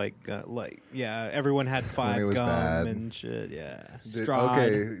more like yeah, everyone had it five was gum bad. and shit. Yeah. Stride.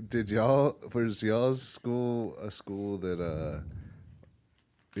 Okay, did y'all was y'all's school a school that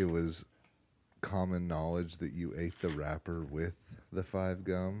it was common knowledge that you ate the wrapper with the 5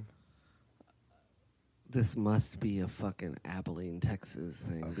 gum? This must be a fucking Abilene, Texas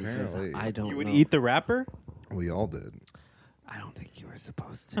thing because Apparently. I don't You would know. eat the wrapper? We all did. I don't think you were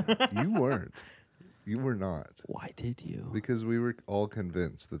supposed to. You weren't. You were not. Why did you? Because we were all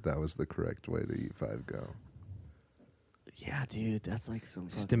convinced that that was the correct way to eat 5 gum. Yeah, dude, that's like some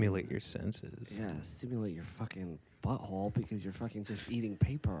fucking, Stimulate your senses. Yeah, stimulate your fucking butthole because you're fucking just eating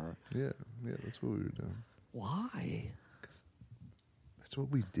paper. Yeah, that's what we were doing. Why? That's what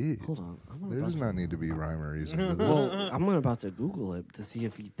we did. Hold on, There does not need to be rhyme or reason to this. Well, I'm about to Google it to see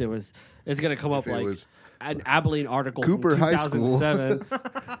if there was. It's gonna come up If it like was an Abilene article Cooper from High School.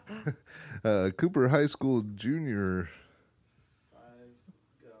 2007. Cooper High School Junior.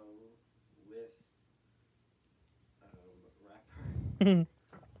 Let's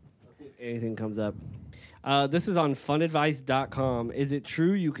see if anything comes up. This is on funadvice.com. Is it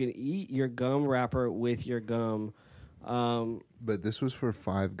true you can eat your gum wrapper with your gum? But this was for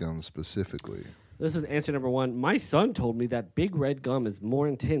 5 gum specifically. This is answer number 1. My son told me that big red gum is more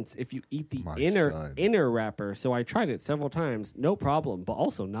intense if you eat the My son. inner wrapper. So I tried it several times. No problem, but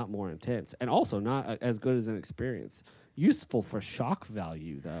also not more intense. And also not as good as an experience. Useful for shock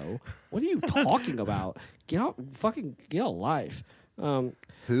value, though. What are you talking about? Get a life.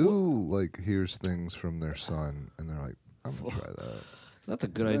 Who like hears things from their son and they're like, I'm gonna try that. That's a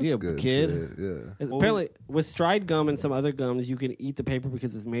good That's idea, good kid. shit, yeah. Apparently, with Stride gum and some other gums, you can eat the paper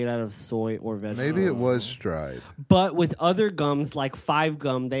because it's made out of soy or vegetables. Maybe it was Stride. But with other gums, like 5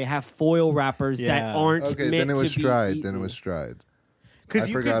 gum, they have foil wrappers that Yeah. aren't Okay, meant then it was to be Stride. eaten. Then it was Stride. Because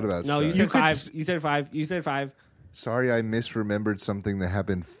I forgot about No, Stride. you You said could 5. s- You said 5. You said 5. Sorry, I misremembered something that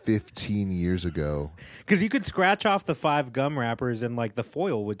happened 15 years ago. Because you could scratch off the 5 gum wrappers and like the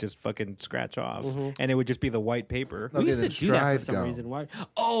foil would just fucking scratch off, and it would just be the white paper. Okay, We used to then do that for Stride some gum. reason. Why?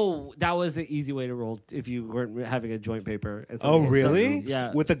 Oh, that was an easy way to roll if you weren't having a joint paper. And Oh, something- really?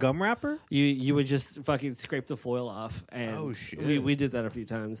 Yeah. With a gum wrapper? You would just fucking scrape the foil off, and Oh, shit. we did that a few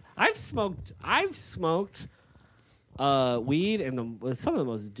times. I've smoked weed in some of the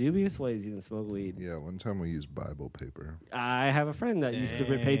most dubious ways you can smoke weed. Yeah, one time we used Bible paper. I have a friend that used to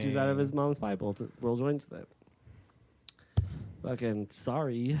rip pages out of his mom's Bible to roll joints with it. Fucking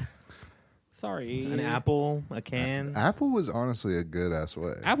sorry. Sorry. An apple, a can. Apple was honestly a good ass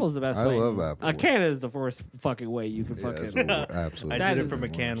way. Apple's the best I way. love Apple. A can is the worst fucking way you can Yeah, fucking. it's the absolutely. I did That it is from a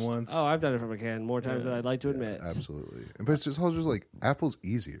the can worst. once. Oh, I've done it from a can more times than I'd like to admit. Absolutely. But it's just also just like Apple's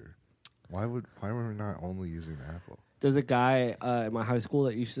easier. Why were we not only using the Apple? There's a guy in my high school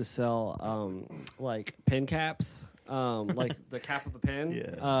that used to sell like pen caps, like the cap of a pen,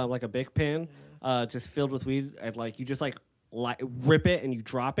 Yeah. like a big pen, just filled with weed, and like you just like rip it and you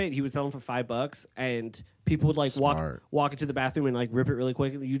drop it. He would sell them for $5, and people would like Smart. walk into the bathroom and like rip it really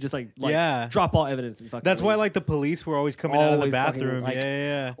quick. And you just like Yeah. drop all evidence and fucking. That's why leave. like the police were always coming out of the Always fucking, bathroom. like-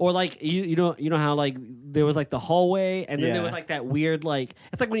 yeah. Or like you know how like there was like the hallway and then there Yeah. was like that weird like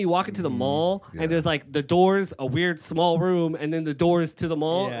it's like when you walk into the mall yeah. and there's like the doors, a weird small room, and then the doors to the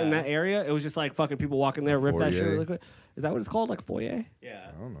mall Yeah. in that area. It was just like fucking people walking there, rip that shit Foyer. really quick. Is that what it's called? Like foyer? Yeah.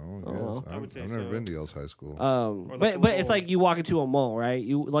 I don't know. Oh, Yes. I would say I've never so. been to y'all's high school. the But it's football. like you walk into a mall, right?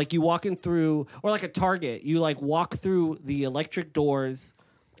 You walking through, or like a Target. You like walk through the electric doors.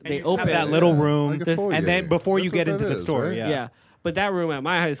 And They you just have open that little Yeah, room, like a This- foyer. and then before you That's get what into that the is, store, right? yeah. But that room at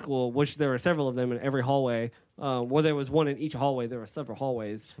my high school, which there were several of them in every hallway, where there was one in each hallway, there were several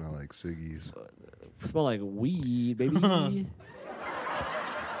hallways. Smell like ciggies. Smell like weed, baby.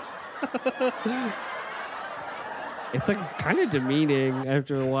 It's like kind of demeaning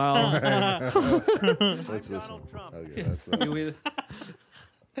after a while. What's this one? Okay, that's the,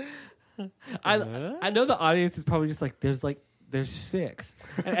 I know the audience is probably just like there's 6,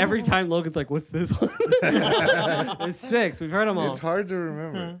 and every time Logan's like, "What's this one?" There's 6. We've heard them all. it's hard to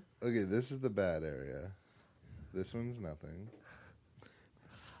remember. Okay, this is the bad area. This one's nothing.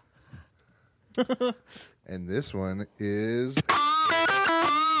 And this one is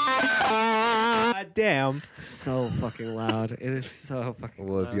God damn. So fucking loud. It is so fucking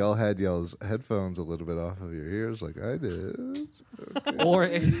well. loud. If y'all had y'all's headphones a little bit off of your ears, like I did, Or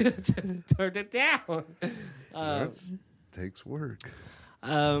if you just turned it down. that takes work.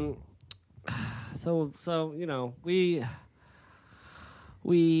 So you know, we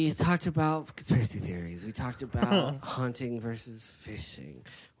talked about conspiracy theories. We talked about hunting versus fishing.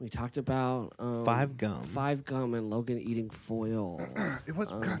 We talked about 5 gum. 5 gum and Logan eating foil. It was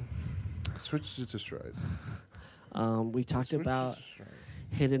God. Switch to stride. We talked about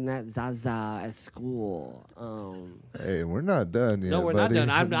hitting that Zaza at school. Hey, we're not done yet. No, we're not buddy. done.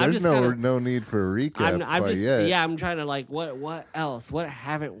 I'm There's just no kinda- no need for a recap I'm quite just yet. yeah. I'm trying to like what else? What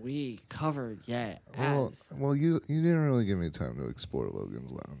haven't we covered yet? Well, you didn't really give me time to explore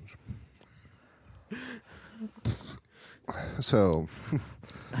Logan's Lounge. So,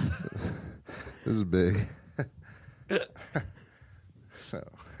 this is big. So,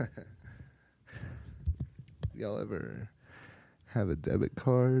 y'all ever have a debit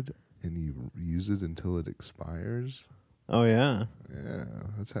card and you use it until it expires? Oh yeah. Yeah,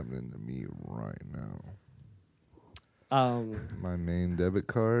 that's happening to me right now. Um, My main debit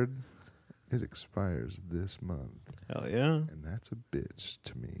card, it expires this month. Hell yeah. And that's a bitch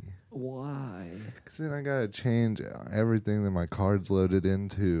to me. why? Because then I got to change everything that my card's loaded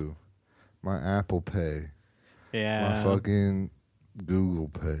into. My Apple Pay. Yeah. My fucking Google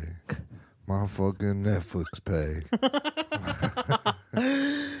Pay. My fucking Netflix Pay.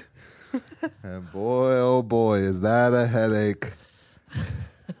 And boy, oh boy, is that a headache.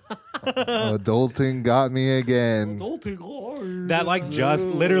 Adulting got me again. That like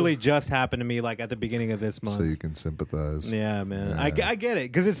literally just happened to me like at the beginning of this month. So you can sympathize. Yeah, man. Yeah. I get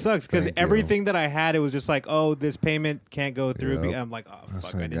it because it sucks because Thank you. everything that I had, it was just like, oh, this payment can't go through. Yep. I'm like, oh, I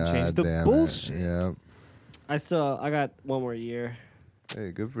fuck, said, I didn't change "God the damn it." bullshit. Yeah. I got one more year.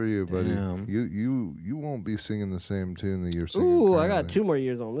 Hey, good for you, buddy. Damn. You won't be singing the same tune that you're singing. Ooh, I got currently. 2 more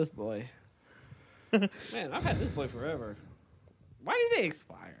years on this boy. Man, I've had this boy forever. Why do they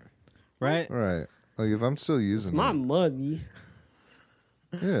expire? Right? Right. Like if I'm still It's using my it, money.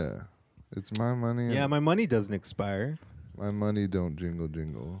 yeah, it's my money. Yeah, and my money doesn't expire my money don't jingle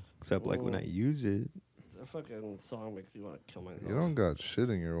jingle. except like when I use it. That fucking song makes me want to kill myself. You don't got shit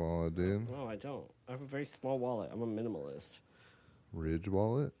in your wallet, dude. No, I don't. I have a very small wallet. I'm a minimalist. Ridge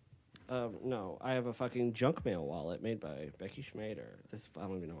wallet. No, I have a fucking junk mail wallet made by Becky Schmader. This I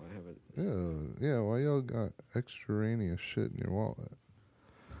don't even know why I have it. Yeah. Why y'all got extraneous shit in your wallet?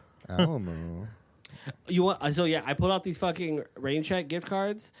 Alamo. You want? So yeah, I pulled out these fucking Rain Check gift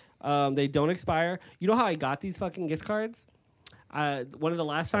cards. They don't expire. You know how I got these fucking gift cards? One of the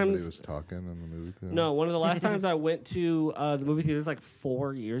last Somebody times. was talking in the movie theater. No, one of the last times I went to the movie theater was like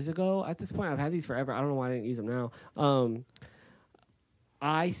 4 years ago. At this point, I've had these forever. I don't know why I didn't use them now.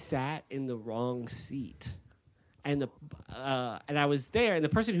 I sat in the wrong seat, and I was there, and the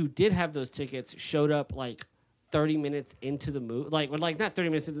person who did have those tickets showed up like 30 minutes into the movie, like not 30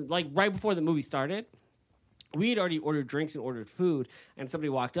 minutes, like right before the movie started. We had already ordered drinks and ordered food, and somebody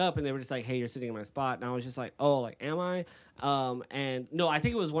walked up and they were just like, "Hey, you're sitting in my spot." And I was just like, "Oh, like, am I?" And no, I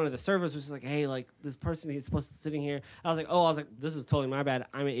think it was one of the servers was just like, "Hey, like, this person he's supposed to be sitting here." I was like, "This is totally my bad.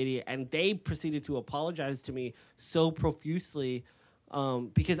 I'm an idiot." And they proceeded to apologize to me so profusely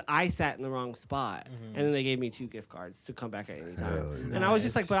because I sat in the wrong spot, and then they gave me 2 gift cards to come back at any time. Yeah. And I was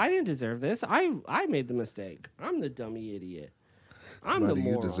just like, "But I didn't deserve this. I made the mistake. I'm the dummy idiot. I'm the Buddy,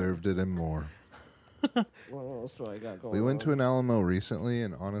 you moron." deserved it and more. What else do I got going We went on? to an Alamo recently,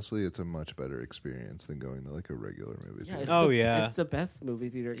 and honestly, it's a much better experience than going to like a regular movie Yeah, theater. it's the best movie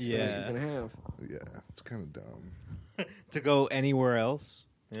theater experience you can have. Yeah, it's kind of dumb. To go anywhere else?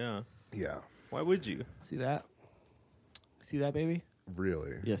 Yeah. Yeah, Why would you? See that? See that, baby?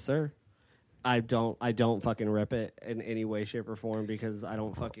 really. Yes, sir. I don't fucking rep it in any way, shape, or form because I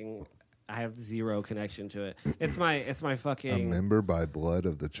have zero connection to it. It's my A fucking. member by blood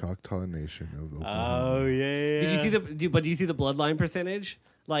of the Choctaw Nation of Oklahoma. Oh yeah. Did you see do you see the bloodline percentage?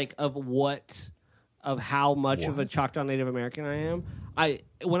 Like of how much of a What? Choctaw Native American I am?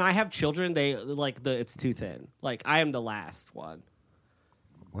 When I have children, they it's too thin. Like I am the last one.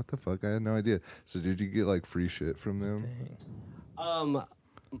 What the fuck? I had no idea. So did you get like free shit from them?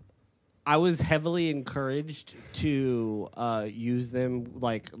 I was heavily encouraged to use them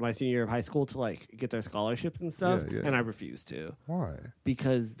like my senior year of high school to like get their scholarships and stuff, Yeah, yeah. and I refused to Why?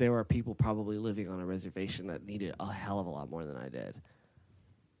 because there were people probably living on a reservation that needed a hell of a lot more than I did.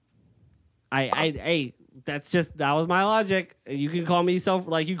 That was my logic. You can call me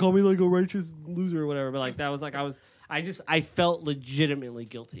you call me like a righteous loser or whatever, but like that was like I felt legitimately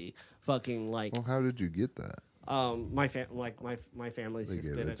guilty. Fucking like Well, how did you get that? my family's They just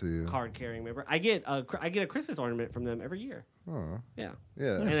gave been it to you. a card carrying member. I get a Christmas ornament from them every year. Oh, Yeah,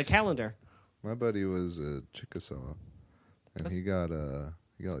 yeah. and a calendar. My buddy was a Chickasaw, and he got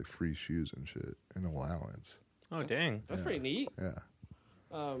like free shoes and shit, and allowance. Oh dang. That's pretty neat. Yeah.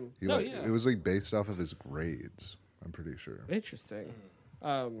 No, It was like based off of his grades. I'm pretty sure. Interesting.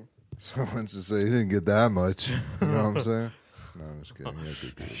 So let's just say he didn't get that much. You know what I'm saying? No, I'm just kidding.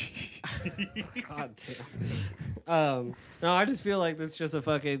 Yeah, good. God damn. No, I just feel like this is just a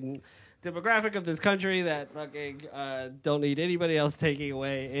fucking demographic of this country that fucking don't need anybody else taking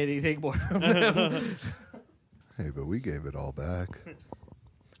away anything more from them. Hey, but we gave it all back.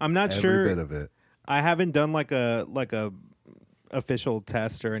 I'm not Every sure. bit of it. I haven't done like a official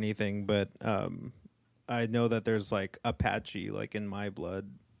test or anything, but I know that there's like Apache like in my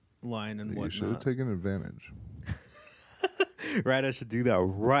bloodline and You should have whatnot. taken advantage. Right, I should do that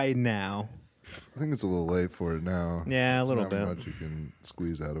right now. I think it's a little late for it now. Yeah, a There's little not bit. much you can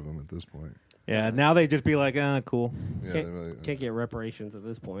squeeze out of them at this point. Yeah, now they just be like, cool. Yeah, Can't- they're really, Can't get reparations at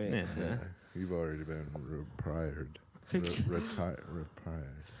this point. Yeah. yeah, you've already been reprired. Retired.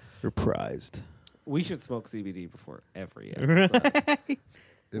 Reprised. We should smoke CBD before every episode. It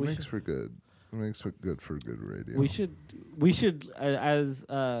We makes for good. It makes for good radio. We should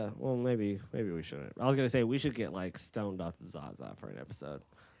well maybe we shouldn't. I was gonna say we should get like stoned off the Zaza for an episode.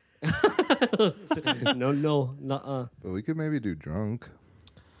 No. But we could maybe do drunk.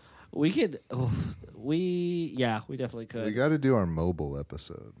 We could. We definitely could. We got to do our mobile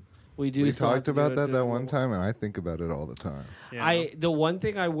episode. We do. We still have talked to do about it that during one the- time, and I think about it all the time. Yeah. The one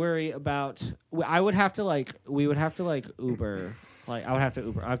thing I worry about, I would have to like, we would have to like Uber. Like I would have to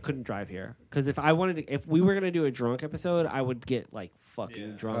Uber. I couldn't drive here because if we were gonna do a drunk episode, I would get like fucking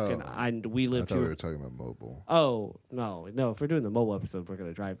Yeah. drunk, Oh. and we I live thought we too. were talking about mobile. Oh no! If we're doing the mobile episode, we're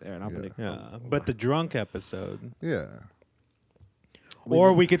gonna drive there, and I'm Yeah. gonna. Yeah, but the drunk episode, Yeah.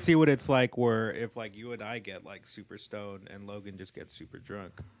 or we could see what it's like where if like you and I get like super stoned and Logan just gets super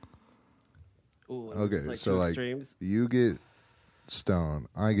drunk. Ooh, Okay, it's like so two like extremes. you get stoned,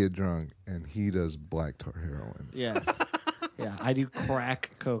 I get drunk, and he does black tar heroin. Yes. Yeah, I do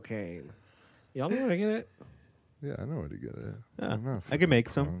crack cocaine. Y'all know where to get it? Yeah, I know where to get it. Yeah, I'm not I can make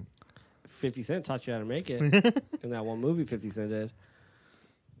fucking some. drunk. 50 Cent taught you how to make it in that one movie 50 Cent did.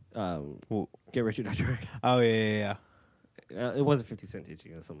 Well, Get Rich or Die Trying. oh yeah. It wasn't 50 Cent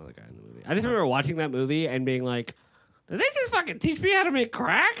teaching us, some other guy in the movie. I just remember watching that movie and being like, did they just fucking teach me how to make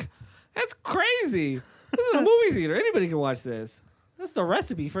crack? That's crazy. This is a movie theater. Anybody can watch this. That's the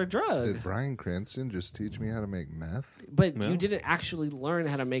recipe for a drug. Did Bryan Cranston just teach me how to make meth? But No. you didn't actually learn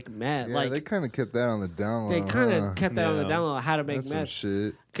how to make meth. Yeah, like they kind of kept that on the down low. they kind of kept that on the Yeah. down low, how to make That's some meth.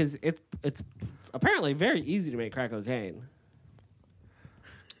 shit. Because it's apparently very easy to make crack cocaine.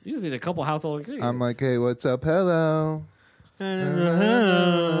 You just need a couple household ingredients. I'm like, hey, what's up? Hello.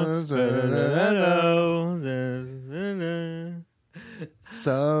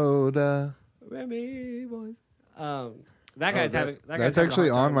 Soda. Remy boys. guy's having. That That's guy's having a actually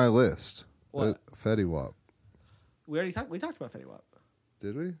hard on time. my list. What? Fetty Wap. We already talked. We talked about Fetty Wap.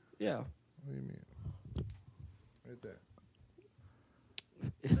 Did we? Yeah. What do you mean? Right there.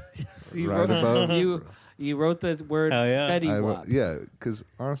 So you, Right wrote, above. you wrote the word Hell yeah. Fetty Wap. Yeah, because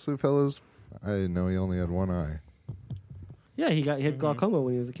honestly, fellas, I didn't know he only had one eye. Yeah, he had glaucoma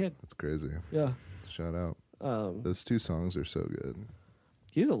when he was a kid. That's crazy. Yeah. Shout out. Um, Those 2 songs are so good.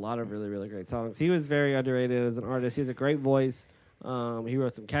 he has a lot of really, really great songs. He was very underrated as an artist. He has a great voice. He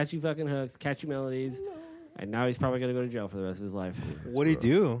wrote some catchy fucking hooks, catchy melodies, and now he's probably going to go to jail for the rest of his life. What'd he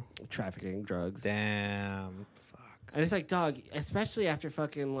do? Trafficking drugs. Damn. Fuck. And it's like, dog, especially after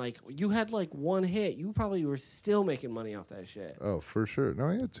fucking, like, you had, like, one hit. You probably were still making money off that shit. Oh, for sure. No,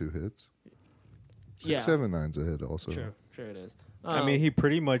 he had 2 hits. Yeah. 679's a hit also. Sure it is. I mean, he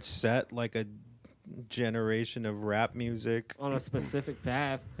pretty much set like a generation of rap music. On a specific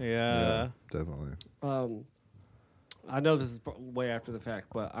path. Yeah. Definitely. I know this is way after the fact,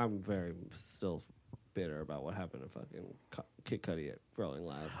 but I'm very still bitter about what happened to fucking Kid Cudi at Rolling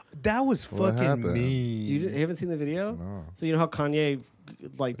Loud. That was What fucking happened? mean. You haven't seen the video? No. So you know how Kanye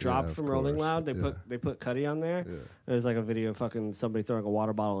dropped of from Rolling course. Loud? They Yeah. put Cudi on there. Yeah. There's like a video of fucking somebody throwing a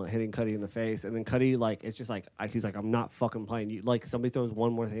water bottle and hitting Cudi in the face, and then Cudi it's just like he's like, I'm not fucking playing you. Like somebody throws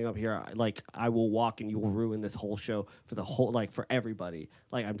one more thing up here, I will walk and you will ruin this whole show for the whole for everybody.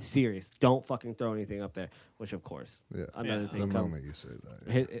 Like I'm serious. Don't fucking throw anything up there. Which of course, Yeah. another The thing comes. moment you say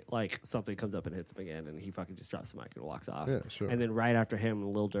that. Yeah. Something comes up and hits him again, and he fucking just drops the mic and walks off. Yeah, sure. And then right after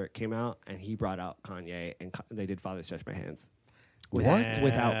him, Lil Durk came out and he brought out Kanye, and they did "Father Stretch My Hands." What?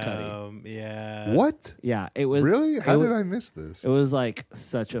 Without Cudi? Yeah. What? Yeah, it was Really? How it did wa- I miss this? It was like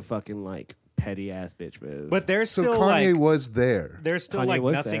such a fucking petty ass bitch move. But there's So still Kanye like was there. there's still Kanye like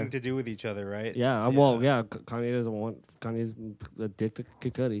was nothing there. to do with each other, right? yeah, well, yeah, Kanye doesn't want Kanye's addicted to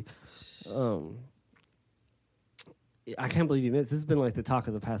Kid Cudi. I can't believe you missed. This has been like the talk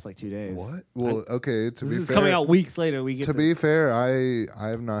of the past 2 days. What? Well, okay. To This be is fair, coming out weeks later. We get to be fair, I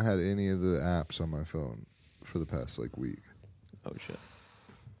have not had any of the apps on my phone for the past week. Oh shit.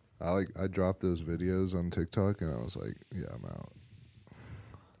 I dropped those videos on TikTok and I was like, yeah, I'm out.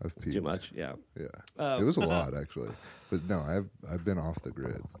 I've peaked. too much. Yeah. Yeah, it was a lot actually, but no, I've been off the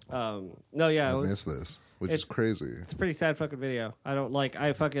grid. No, yeah, I missed this, which is crazy. It's a pretty sad fucking video. I don't like.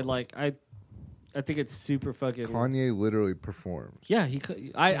 I think it's super fucking. Kanye literally performs Yeah,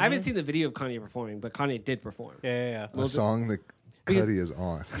 I haven't seen the video of Kanye performing, but Kanye did perform. Yeah. a song that Because- Cudi is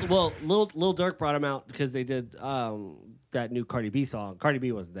on. Well, Lil Durk brought him out because they did that new Cardi B song. Cardi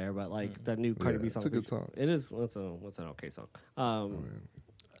B wasn't there, but that new Cardi B it's song. a good song. It is. It's an okay song.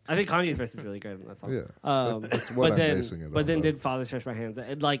 I think Kanye's verse is really good in that song. Yeah, that's what but I'm then, basing it But off then of. did Father Stretch My Hands?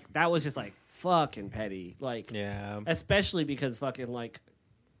 And that was just fucking petty. Yeah. Especially because fucking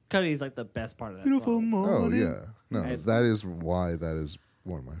Cody's the best part of that Beautiful song. morning. Oh yeah, no, As- that is why that is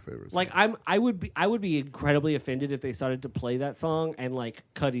one of my favorites. I would be incredibly offended if they started to play that song and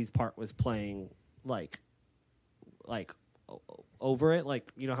Cody's part was playing over it,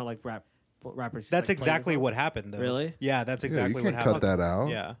 you know how rappers. just, That's play the exactly song? what happened though. Really? Yeah, that's yeah, exactly you what can't happened. cut that out.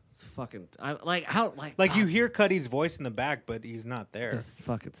 Yeah. It's fucking how You hear Cudi's voice in the back, but he's not there. That's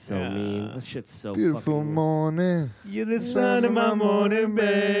fucking so Yeah. mean. That shit's so Beautiful fucking morning, You're the sun in my morning,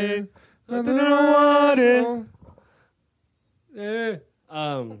 babe. Nothing I want. Yeah,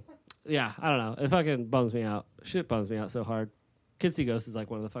 I don't know. It fucking bums me out. Shit bums me out so hard. Kids See Ghosts is one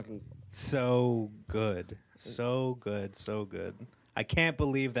of the fucking. So good. So good. So good. I can't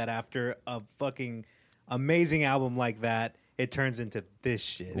believe that after a fucking amazing album like that, it turns into this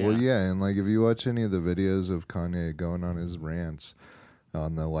shit. Well, yeah, and if you watch any of the videos of Kanye going on his rants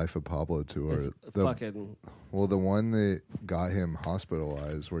on the Life of Pablo tour, It's fucking. well, the one that got him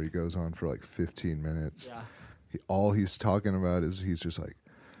hospitalized, where he goes on for 15 minutes. Yeah. All he's talking about is he's like,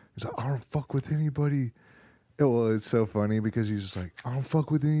 I don't fuck with anybody. Well, it's so funny because he's just like, I don't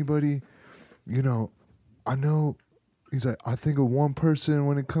fuck with anybody. I know. He's like, I think of one person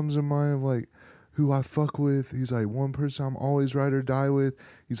when it comes to mind of who I fuck with. He's like, one person I'm always ride or die with.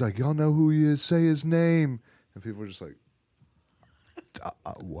 He's like, y'all know who he is. Say his name. And people are just like,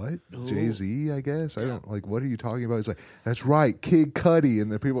 what? Ooh. Jay-Z, I guess. I don't what are you talking about? He's like, that's right, Kid Cudi. And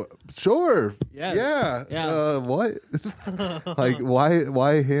the people, sure. Yes. Yeah. Yeah. What?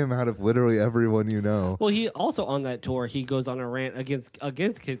 why him out of literally everyone you know? Well, he also on that tour he goes on a rant against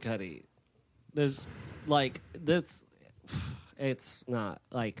Kid Cudi. There's this. It's not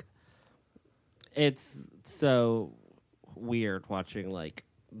it's so weird watching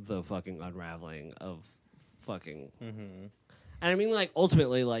the fucking unraveling of fucking. Mm-hmm. And I mean,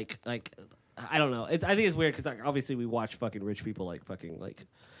 ultimately, I don't know. I think it's weird because obviously we watch fucking rich people fucking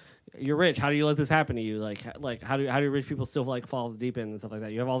you're rich. How do you let this happen to you? Like how do rich people still like fall the deep end and stuff like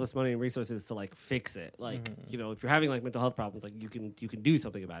that? You have all this money and resources to like fix it. Like you know, if you're having like mental health problems, like you can do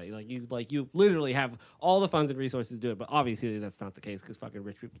something about it. Like you literally have all the funds and resources to do it. But obviously that's not the case because fucking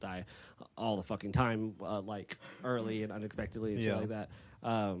rich people die all the fucking time, like early and unexpectedly and shit like that.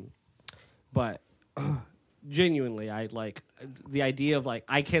 But genuinely, I like the idea of like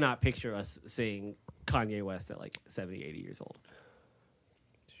I cannot picture us seeing Kanye West at like 70, 80 years old.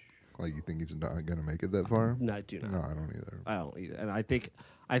 Like, you think he's not going to make it that far? No, I do not. No, I don't either. I don't either. And I think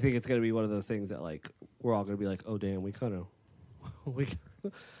it's going to be one of those things that like we're all going to be like, oh damn, we kind of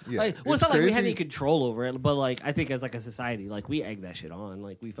Yeah, like, well, it's not crazy. like we had any control over it, but like I think as like a society, like we egg that shit on.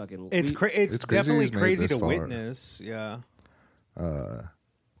 Like we fucking It's crazy definitely he's made crazy this to far. witness. Yeah.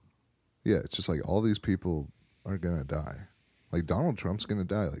 Yeah, it's just like all these people are going to die. Like, Donald Trump's going to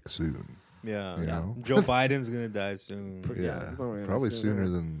die, like, soon. Yeah. You know? Joe Biden's gonna die soon. Yeah, probably probably sooner.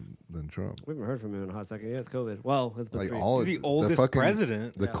 sooner than Trump. We haven't heard from him in a hot second. Yeah, it's COVID. Well, it's been Like, 3. all He's of the oldest fucking-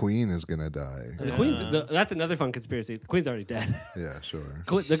 president. The Queen is going to die. The Queen's that's another fun conspiracy. The Queen's already dead. Yeah, sure.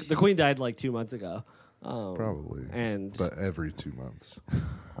 The Queen died like 2 months ago. Probably. And But every 2 months.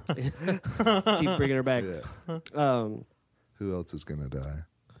 keep bringing her back. Yeah. Who else is going to die?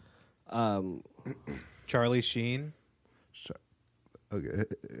 Charlie Sheen. Okay.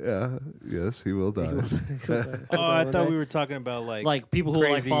 Yeah. Yes, he will die. Oh, I thought we were talking about like people who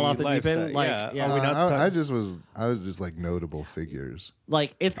like crazy fall off the deep lifestyle. end. Like, Yeah. yeah. Are we not I talking- was just like notable figures.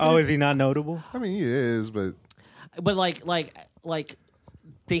 Like it's Oh, is he not notable? I mean, he is, but like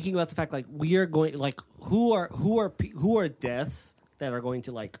thinking about the fact like we are going like who are deaths that are going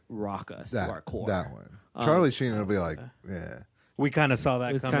to like rock us to our core. that one. Charlie Sheen will be like, yeah. We kind of saw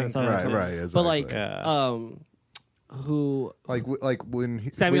that It's coming. kinda saw that Right, coming. right. Exactly. But like Yeah. who like when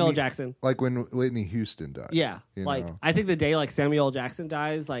Samuel L. Whitney, Jackson. like when Whitney Houston died. Yeah, you like know? I think the day like Samuel L. Jackson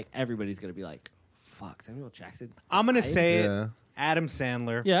dies, like everybody's gonna be like, "Fuck, Samuel L. Jackson." I'm gonna died? say Yeah. it. Adam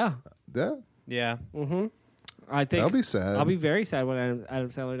Sandler. Yeah, Yeah, Yeah. I think that'll be sad. I'll be very sad when Adam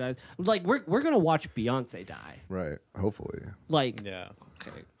Sandler dies. Like we're gonna watch Beyonce die. right. Hopefully. like Yeah.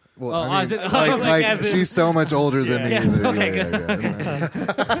 okay. Well, Oh, I as mean, in- like, like, as in- she's so much older than me. Yeah, okay, Yeah,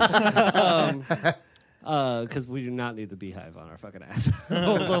 yeah. Because we do not need the beehive on our fucking ass.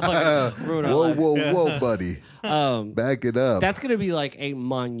 We'll fucking ruin our Whoa, lives. whoa, buddy. Back it up. That's gonna be like a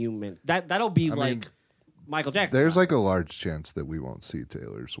monument. That'll be like mean, Michael Jackson. There's like a large chance that we won't see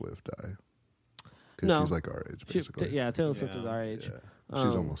Taylor Swift die. Because No. she's like our age, basically. Taylor Swift is our age. Yeah.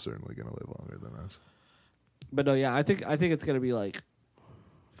 She's almost certainly going to live longer than us. But no, yeah, I think it's gonna be like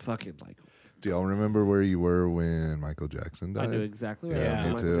fucking like Do y'all remember where you were when Michael Jackson died? I knew exactly where Yeah, I was me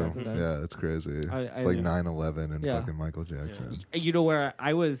when too. Michael Jackson dies. Yeah, it's crazy. I It's like knew. 9/11 and Yeah. fucking Michael Jackson. You know where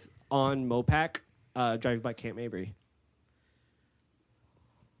I was on Mopac, driving by Camp Mabry.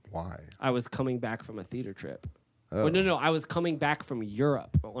 Why? I was coming back from a theater trip. Oh. Well, no, I was coming back from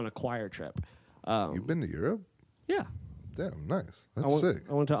Europe on a choir trip. You've been to Europe? Yeah, Damn, nice. That's I went, sick.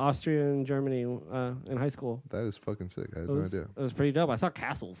 I went to Austria and Germany in high school. That is fucking sick. I had It no was, idea. it was pretty dope. I saw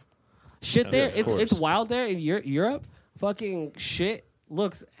castles. Shit there, of it's course. wild there in Europe. Fucking shit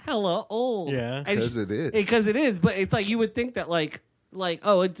looks hella old. Yeah. Because it is. Because it is, but it's like you would think that like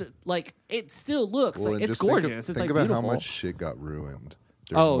oh it's like it still looks Well, like and it's just gorgeous. Think it's about like beautiful. how much shit got ruined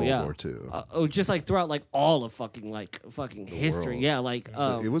during Oh World yeah. War II. Just like throughout like all of fucking history. world. Yeah, like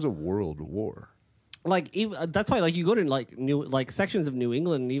It was a world war. like even, that's why like you go to like new like sections of New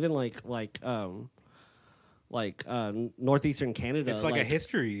England and even northeastern Canada. It's like a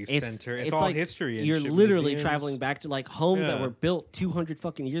history center. It's all like history. And You're shit, literally museums. traveling back to like homes that Yeah. were built 200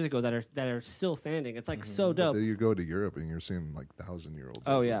 fucking years ago that are still standing. It's like so dope. Then you go to Europe and you're seeing like 1,000-year-old.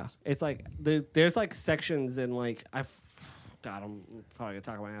 Oh yeah, buildings. it's like there's like sections in like God, I'm probably gonna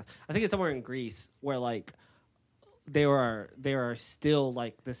talk about my ass. I think it's somewhere in Greece where like there are still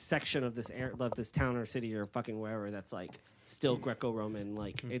like this section of this town or city or fucking wherever that's like still Greco-Roman.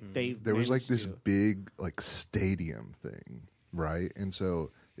 Like There was like managed this to- big like stadium thing, right? And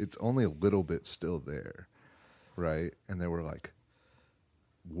so it's only a little bit still there, right? And there were like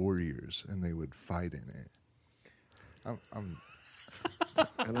warriors, and they would fight in it.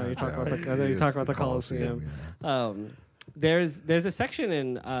 I know you're talking about the Colosseum. Yeah. There's a section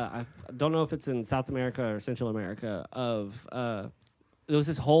in I don't know if it's in South America or Central America of there was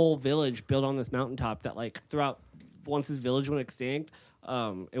this whole village built on this mountaintop that like throughout once this village went extinct,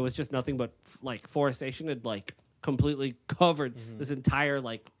 it was just nothing but like forestation had like completely covered this entire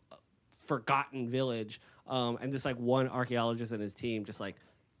like forgotten village, and this like one archaeologist and his team just like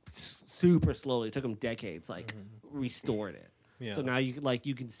super slowly, it took them decades, like restored it. Yeah. So now you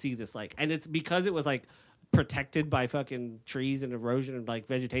can see this like, and it's because it was like protected by fucking trees and erosion and like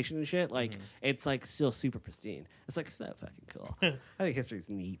vegetation and shit. Like it's like still super pristine. It's like so fucking cool. I think history's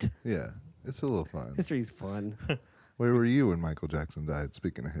neat. Yeah, it's a little fun. History's fun. Where were you when Michael Jackson died?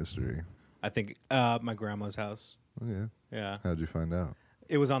 Speaking of history. I think my grandma's house. Oh, yeah. Yeah. How'd you find out?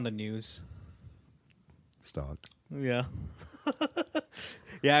 It was on the news. Stock. Yeah.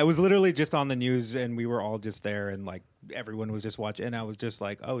 Yeah, it was literally just on the news, and we were all just there, and like everyone was just watching, and I was just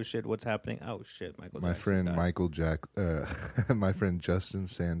like, "Oh shit, what's happening? Oh shit, Michael." My Jackson friend died. my friend Justin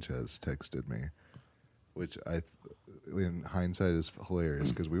Sanchez texted me, which in hindsight is hilarious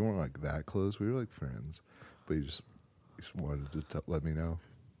because we weren't like that close. We were like friends, but he just wanted to let me know.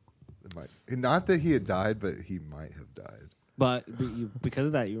 Not that he had died, but he might have died. But because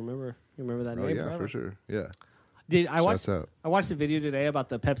of that, you remember that Oh name? yeah, forever? for sure. Yeah. I Shouts out. watched a video today about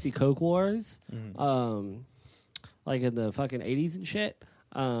the Pepsi Coke wars, like in the fucking 80s and shit.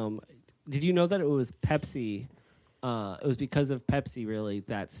 Did you know that it was Pepsi? It was because of Pepsi really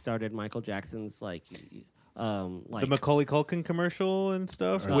that started Michael Jackson's like The Macaulay Culkin commercial and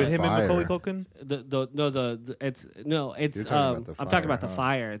stuff Or with the him fire. and Macaulay Culkin. it's You're talking about the I'm talking about fire, the huh?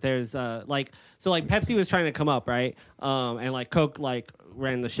 fire. There's like Pepsi was trying to come up, right? And like Coke like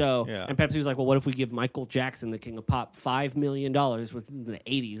ran the show, Yeah. and Pepsi was like, well, what if we give Michael Jackson, the king of pop, $5 million within the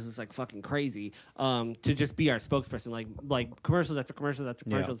 80s? It was like fucking crazy to just be our spokesperson, like commercials after commercials after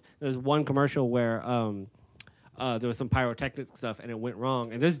Yeah. commercials. There's one commercial where there was some pyrotechnic stuff and it went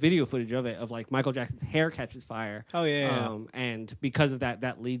wrong, and there's video footage of it of like Michael Jackson's hair catches fire. Oh, yeah. And because of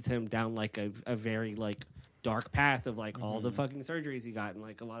that leads him down like a very like dark path of like all the fucking surgeries he got and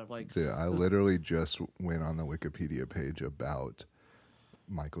like a lot of like Dude, I literally just went on the Wikipedia page about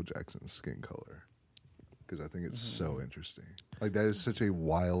Michael Jackson's skin color because I think it's so interesting. Like that is such a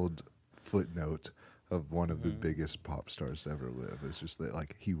wild footnote of one of the biggest pop stars to ever live. It's just that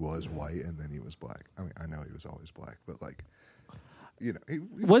like he was white and then he was black. I mean, I know he was always black, but like, you know, he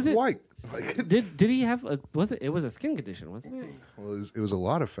Was it- white? Like, did he have a it was a skin condition, wasn't it? well, it was a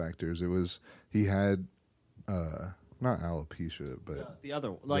lot of factors. He had not alopecia, but The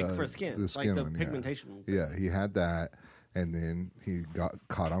other like The- for skin, the skin like the one, yeah. pigmentation. yeah, he had that, and then he got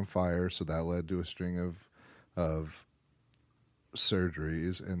caught on fire, so that led to a string of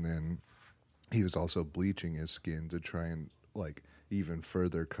surgeries, and then he was also bleaching his skin to try and like even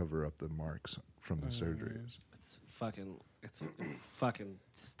further cover up the marks from the surgeries. It's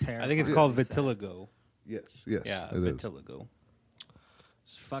terrible. I think it's called vitiligo. Yes, Yeah, it is. vitiligo.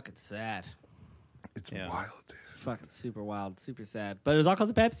 It's fucking sad. It's Yeah. wild, dude. It's fucking super wild, super sad. But it was all because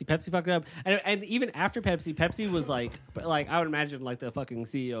of Pepsi. Pepsi fucked it up, and even after Pepsi was like I would imagine like the fucking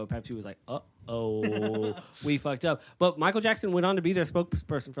CEO of Pepsi was like, oh, we fucked up. But Michael Jackson went on to be their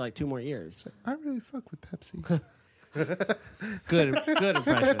spokesperson for like 2 more years. I really fuck with Pepsi. Good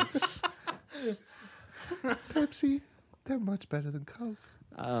impression. Pepsi, they're much better than Coke.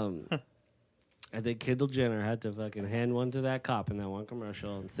 And then Kendall Jenner had to fucking hand one to that cop in that one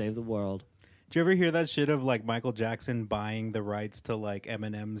commercial and save the world. Did you ever hear that shit of like Michael Jackson buying the rights to like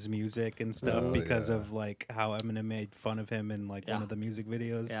Eminem's music and stuff Oh, because yeah. of like how Eminem made fun of him in like one Yeah. of the music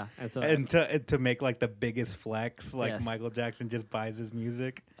videos? Yeah, and so And to make like the biggest flex, like Yes. Michael Jackson just buys his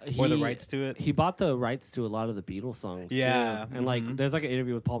music or the rights to it. He bought the rights to a lot of the Beatles songs. Yeah. too. And like there's like an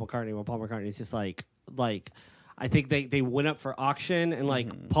interview with Paul McCartney where Paul McCartney's just like I think they went up for auction and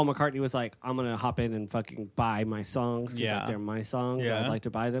like Paul McCartney was like, I'm gonna hop in and fucking buy my songs because Yeah. like, they're my songs. Yeah. I'd like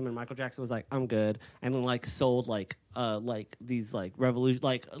to buy them. And Michael Jackson was like, I'm good. And then like sold like these like revolution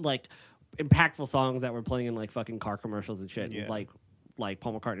like impactful songs that were playing in like fucking car commercials and shit. Yeah. And, like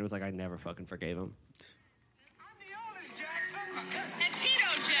Paul McCartney was like, I never fucking forgave him. I'm the oldest Jackson. And Tito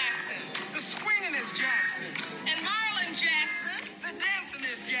Jackson. The swinginest Jackson. And Marlon Jackson. The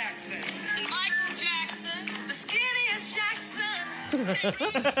dancingest Jackson. And Michael Jackson. The skinniest Jackson.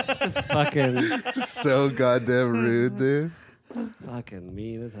 It's fucking Just so goddamn rude, dude. fucking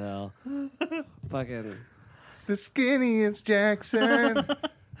mean as hell. Fucking The skinniest Jackson.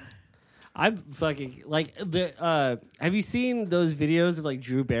 I'm fucking like the. Have you seen those videos of like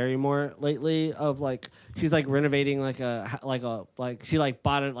Drew Barrymore lately? Of like she's like renovating like she like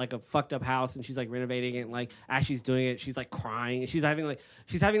bought it like a fucked up house and she's like renovating it and like as she's doing it she's like crying. She's having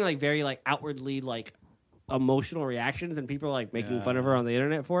like very like outwardly like emotional reactions and people are like making fun of her on the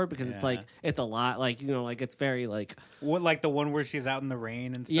internet for it because it's like it's a lot like you know like it's very like What, like the one where she's out in the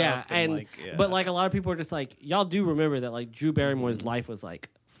rain and stuff? yeah and like, yeah. but like a lot of people are just like y'all do remember that like Drew Barrymore's life was like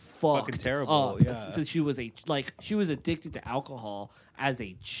fucking terrible, up yeah. since she was addicted to alcohol as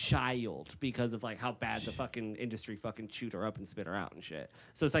a child because of like how bad the fucking industry fucking chewed her up and spit her out and shit.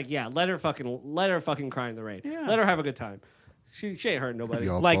 So it's like yeah, let her fucking cry in the rain. Yeah. Let her have a good time. She ain't hurting nobody.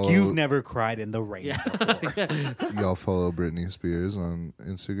 Y'all Like follow, you've never cried in the rain Yeah. before. y'all follow Britney Spears on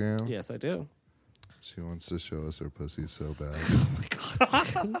Instagram? Yes, I do. She wants to show us her pussy so bad.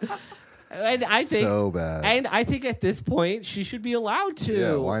 And I think, So bad. and I think at this point she should be allowed to.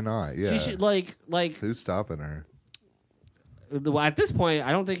 Yeah, why not? Yeah. She should like. Who's stopping her? At this point,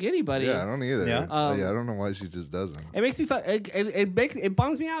 I don't think anybody. Yeah, I don't either. Yeah. I don't know why she just doesn't. It makes me feel. It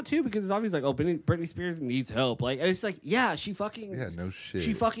bums me out too because it's always like, oh, Britney Spears needs help. Like, and it's like, yeah, she fucking. Yeah, no shit.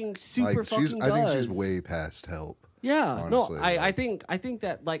 She fucking super like, fucking. I think does. she's way past help. Yeah, honestly, no, like- I think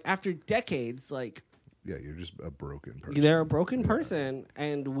that like after decades, like Yeah, you're just a broken person. they're a broken person,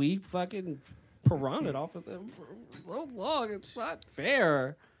 and we fucking piranha'd off of them for so long. It's not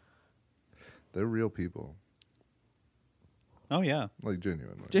fair. They're real people. Oh yeah. Like,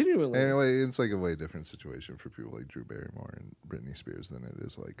 genuinely. Genuinely. Anyway, it's like a way different situation for people like Drew Barrymore and Britney Spears than it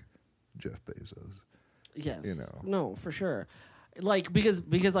is like Jeff Bezos. Yes. You know. No, for sure. Like because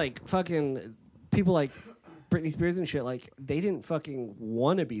like fucking people like Britney Spears and shit, like they didn't fucking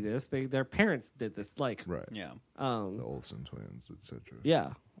want to be this. Their parents did this. Like Right. Yeah. The Olsen twins, etc.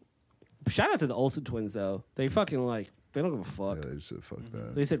 yeah. Shout out to the Olsen twins though. They fucking like they don't give a fuck. Yeah, they just said, fuck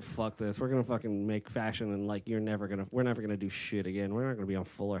that. They said, "Fuck this. We're gonna fucking make fashion, and like we're never gonna do shit again. We're not gonna be on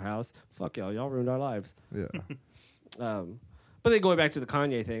Fuller House. Fuck y'all. Y'all ruined our lives." Yeah. But then going back to the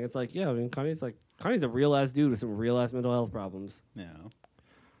Kanye thing, it's like, yeah, I mean, Kanye's a real ass dude with some real ass mental health problems. Yeah.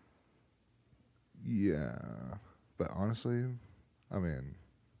 Yeah. But honestly, I mean,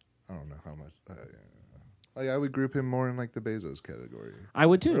 I don't know how much. Like, I would group him more in like the Bezos category. I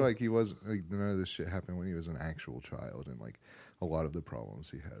would too. Or like he was like none of this shit happened when he was an actual child, and like a lot of the problems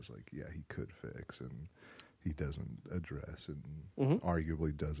he has, like he could fix, and he doesn't address, and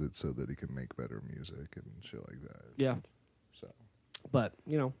arguably does it so that he can make better music and shit like that. Yeah, So but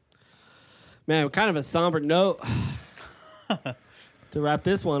man, kind of a somber note to wrap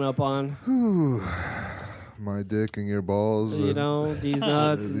this one up on. my dick and your balls. These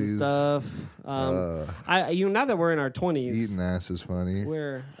nuts and These, stuff. Now that we're in our 20s, Eating ass is funny.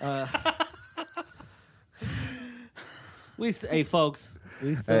 we're hey folks,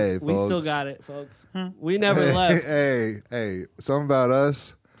 we still folks. got it, folks. We never left. Hey, something about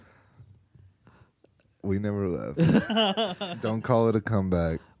us. We never left. Don't call it a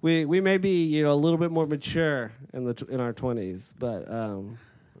comeback. We may be a little bit more mature in our 20s, but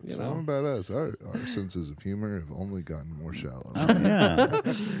Something about us. Our senses of humor have only gotten more shallow. Yeah.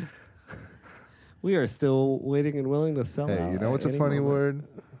 we are still waiting and willing to sell out. Hey, you know what's at a any funny moment.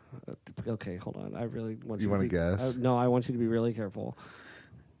 word? Okay, hold on. I really want You to wanna be- guess? No, I want you to be really careful.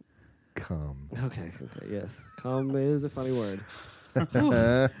 Come. Okay, yes. Come is a funny word. It's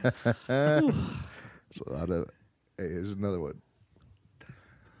a lot of. Hey, here's another one.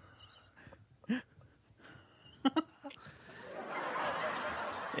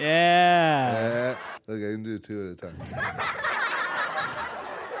 Yeah. Look, I can do two at a time.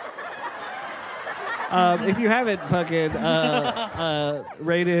 If you haven't fucking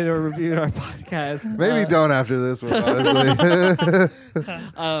rated or reviewed our podcast, Maybe don't after this one, honestly.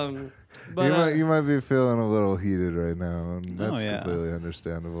 but you might be feeling a little heated right now, and that's yeah. completely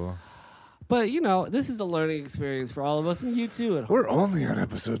understandable. but this is a learning experience for all of us, and you too. At home. We're only on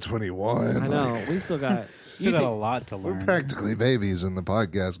episode 21. I know we still got. Still got a lot to We're learn. practically babies in the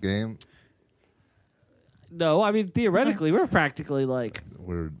podcast game. No, I mean theoretically, we're practically like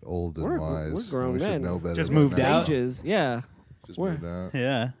We're old and We're wise. grown we should men. know better. Just by moved now. out. sages. Yeah, Just We're- moved out.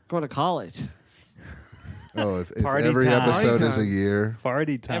 Yeah. going to college. Oh, if Party every time. episode Party is a time. year,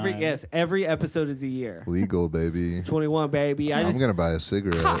 Party time. Every episode is a year. legal, baby. 21, baby. I'm gonna buy a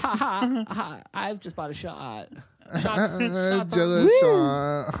cigarette. I've just bought a shot. Shots Jealous.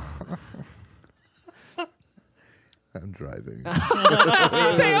 on- I'm driving.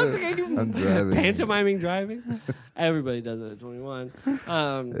 I'm driving. Pantomiming driving. Everybody does it at 21.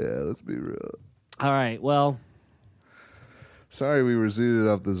 Yeah, let's be real. All right. Well, Sorry we were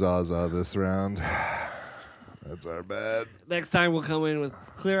zooted off the Zaza this round. That's our bad. next time we'll come in with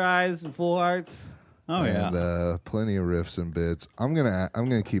clear eyes and full hearts. Oh yeah. And plenty of riffs and bits. I'm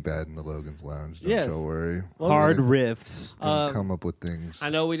gonna keep adding to Logan's Lounge. Don't Yes. y'all worry. Hard Gonna- riffs. gonna come up with things. I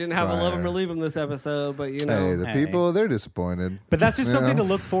know we didn't have a love 'em Fire. or leave 'em this episode, but Hey, the Hey. people, they're disappointed. But that's just You something know? to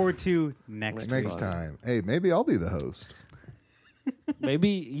look forward to next Next week. time. Hey, maybe I'll be the host. maybe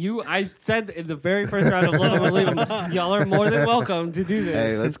you. I said in the very first round of love 'em or leave 'em, y'all are more than welcome to do this.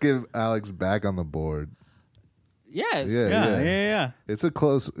 Hey, let's give Alex back on the board. yes. Yeah. Yeah. It's a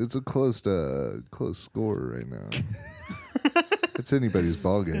close score right now. It's anybody's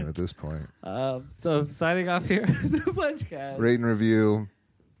ball game at this point. So signing off here, the podcast. Rate and review.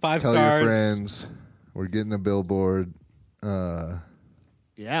 Five Tell stars. your friends. We're getting a billboard.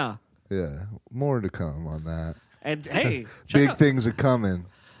 Yeah. Yeah, more to come on that. And hey, Big things are coming.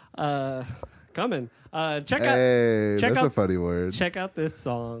 coming. Check Hey, check that's out- a funny word. check out this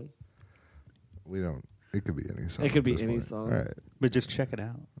song. We don't. It could be any song. It could at be this any point. song. All right, But just check it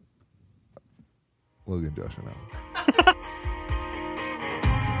out. Logan, Josh, and Alex.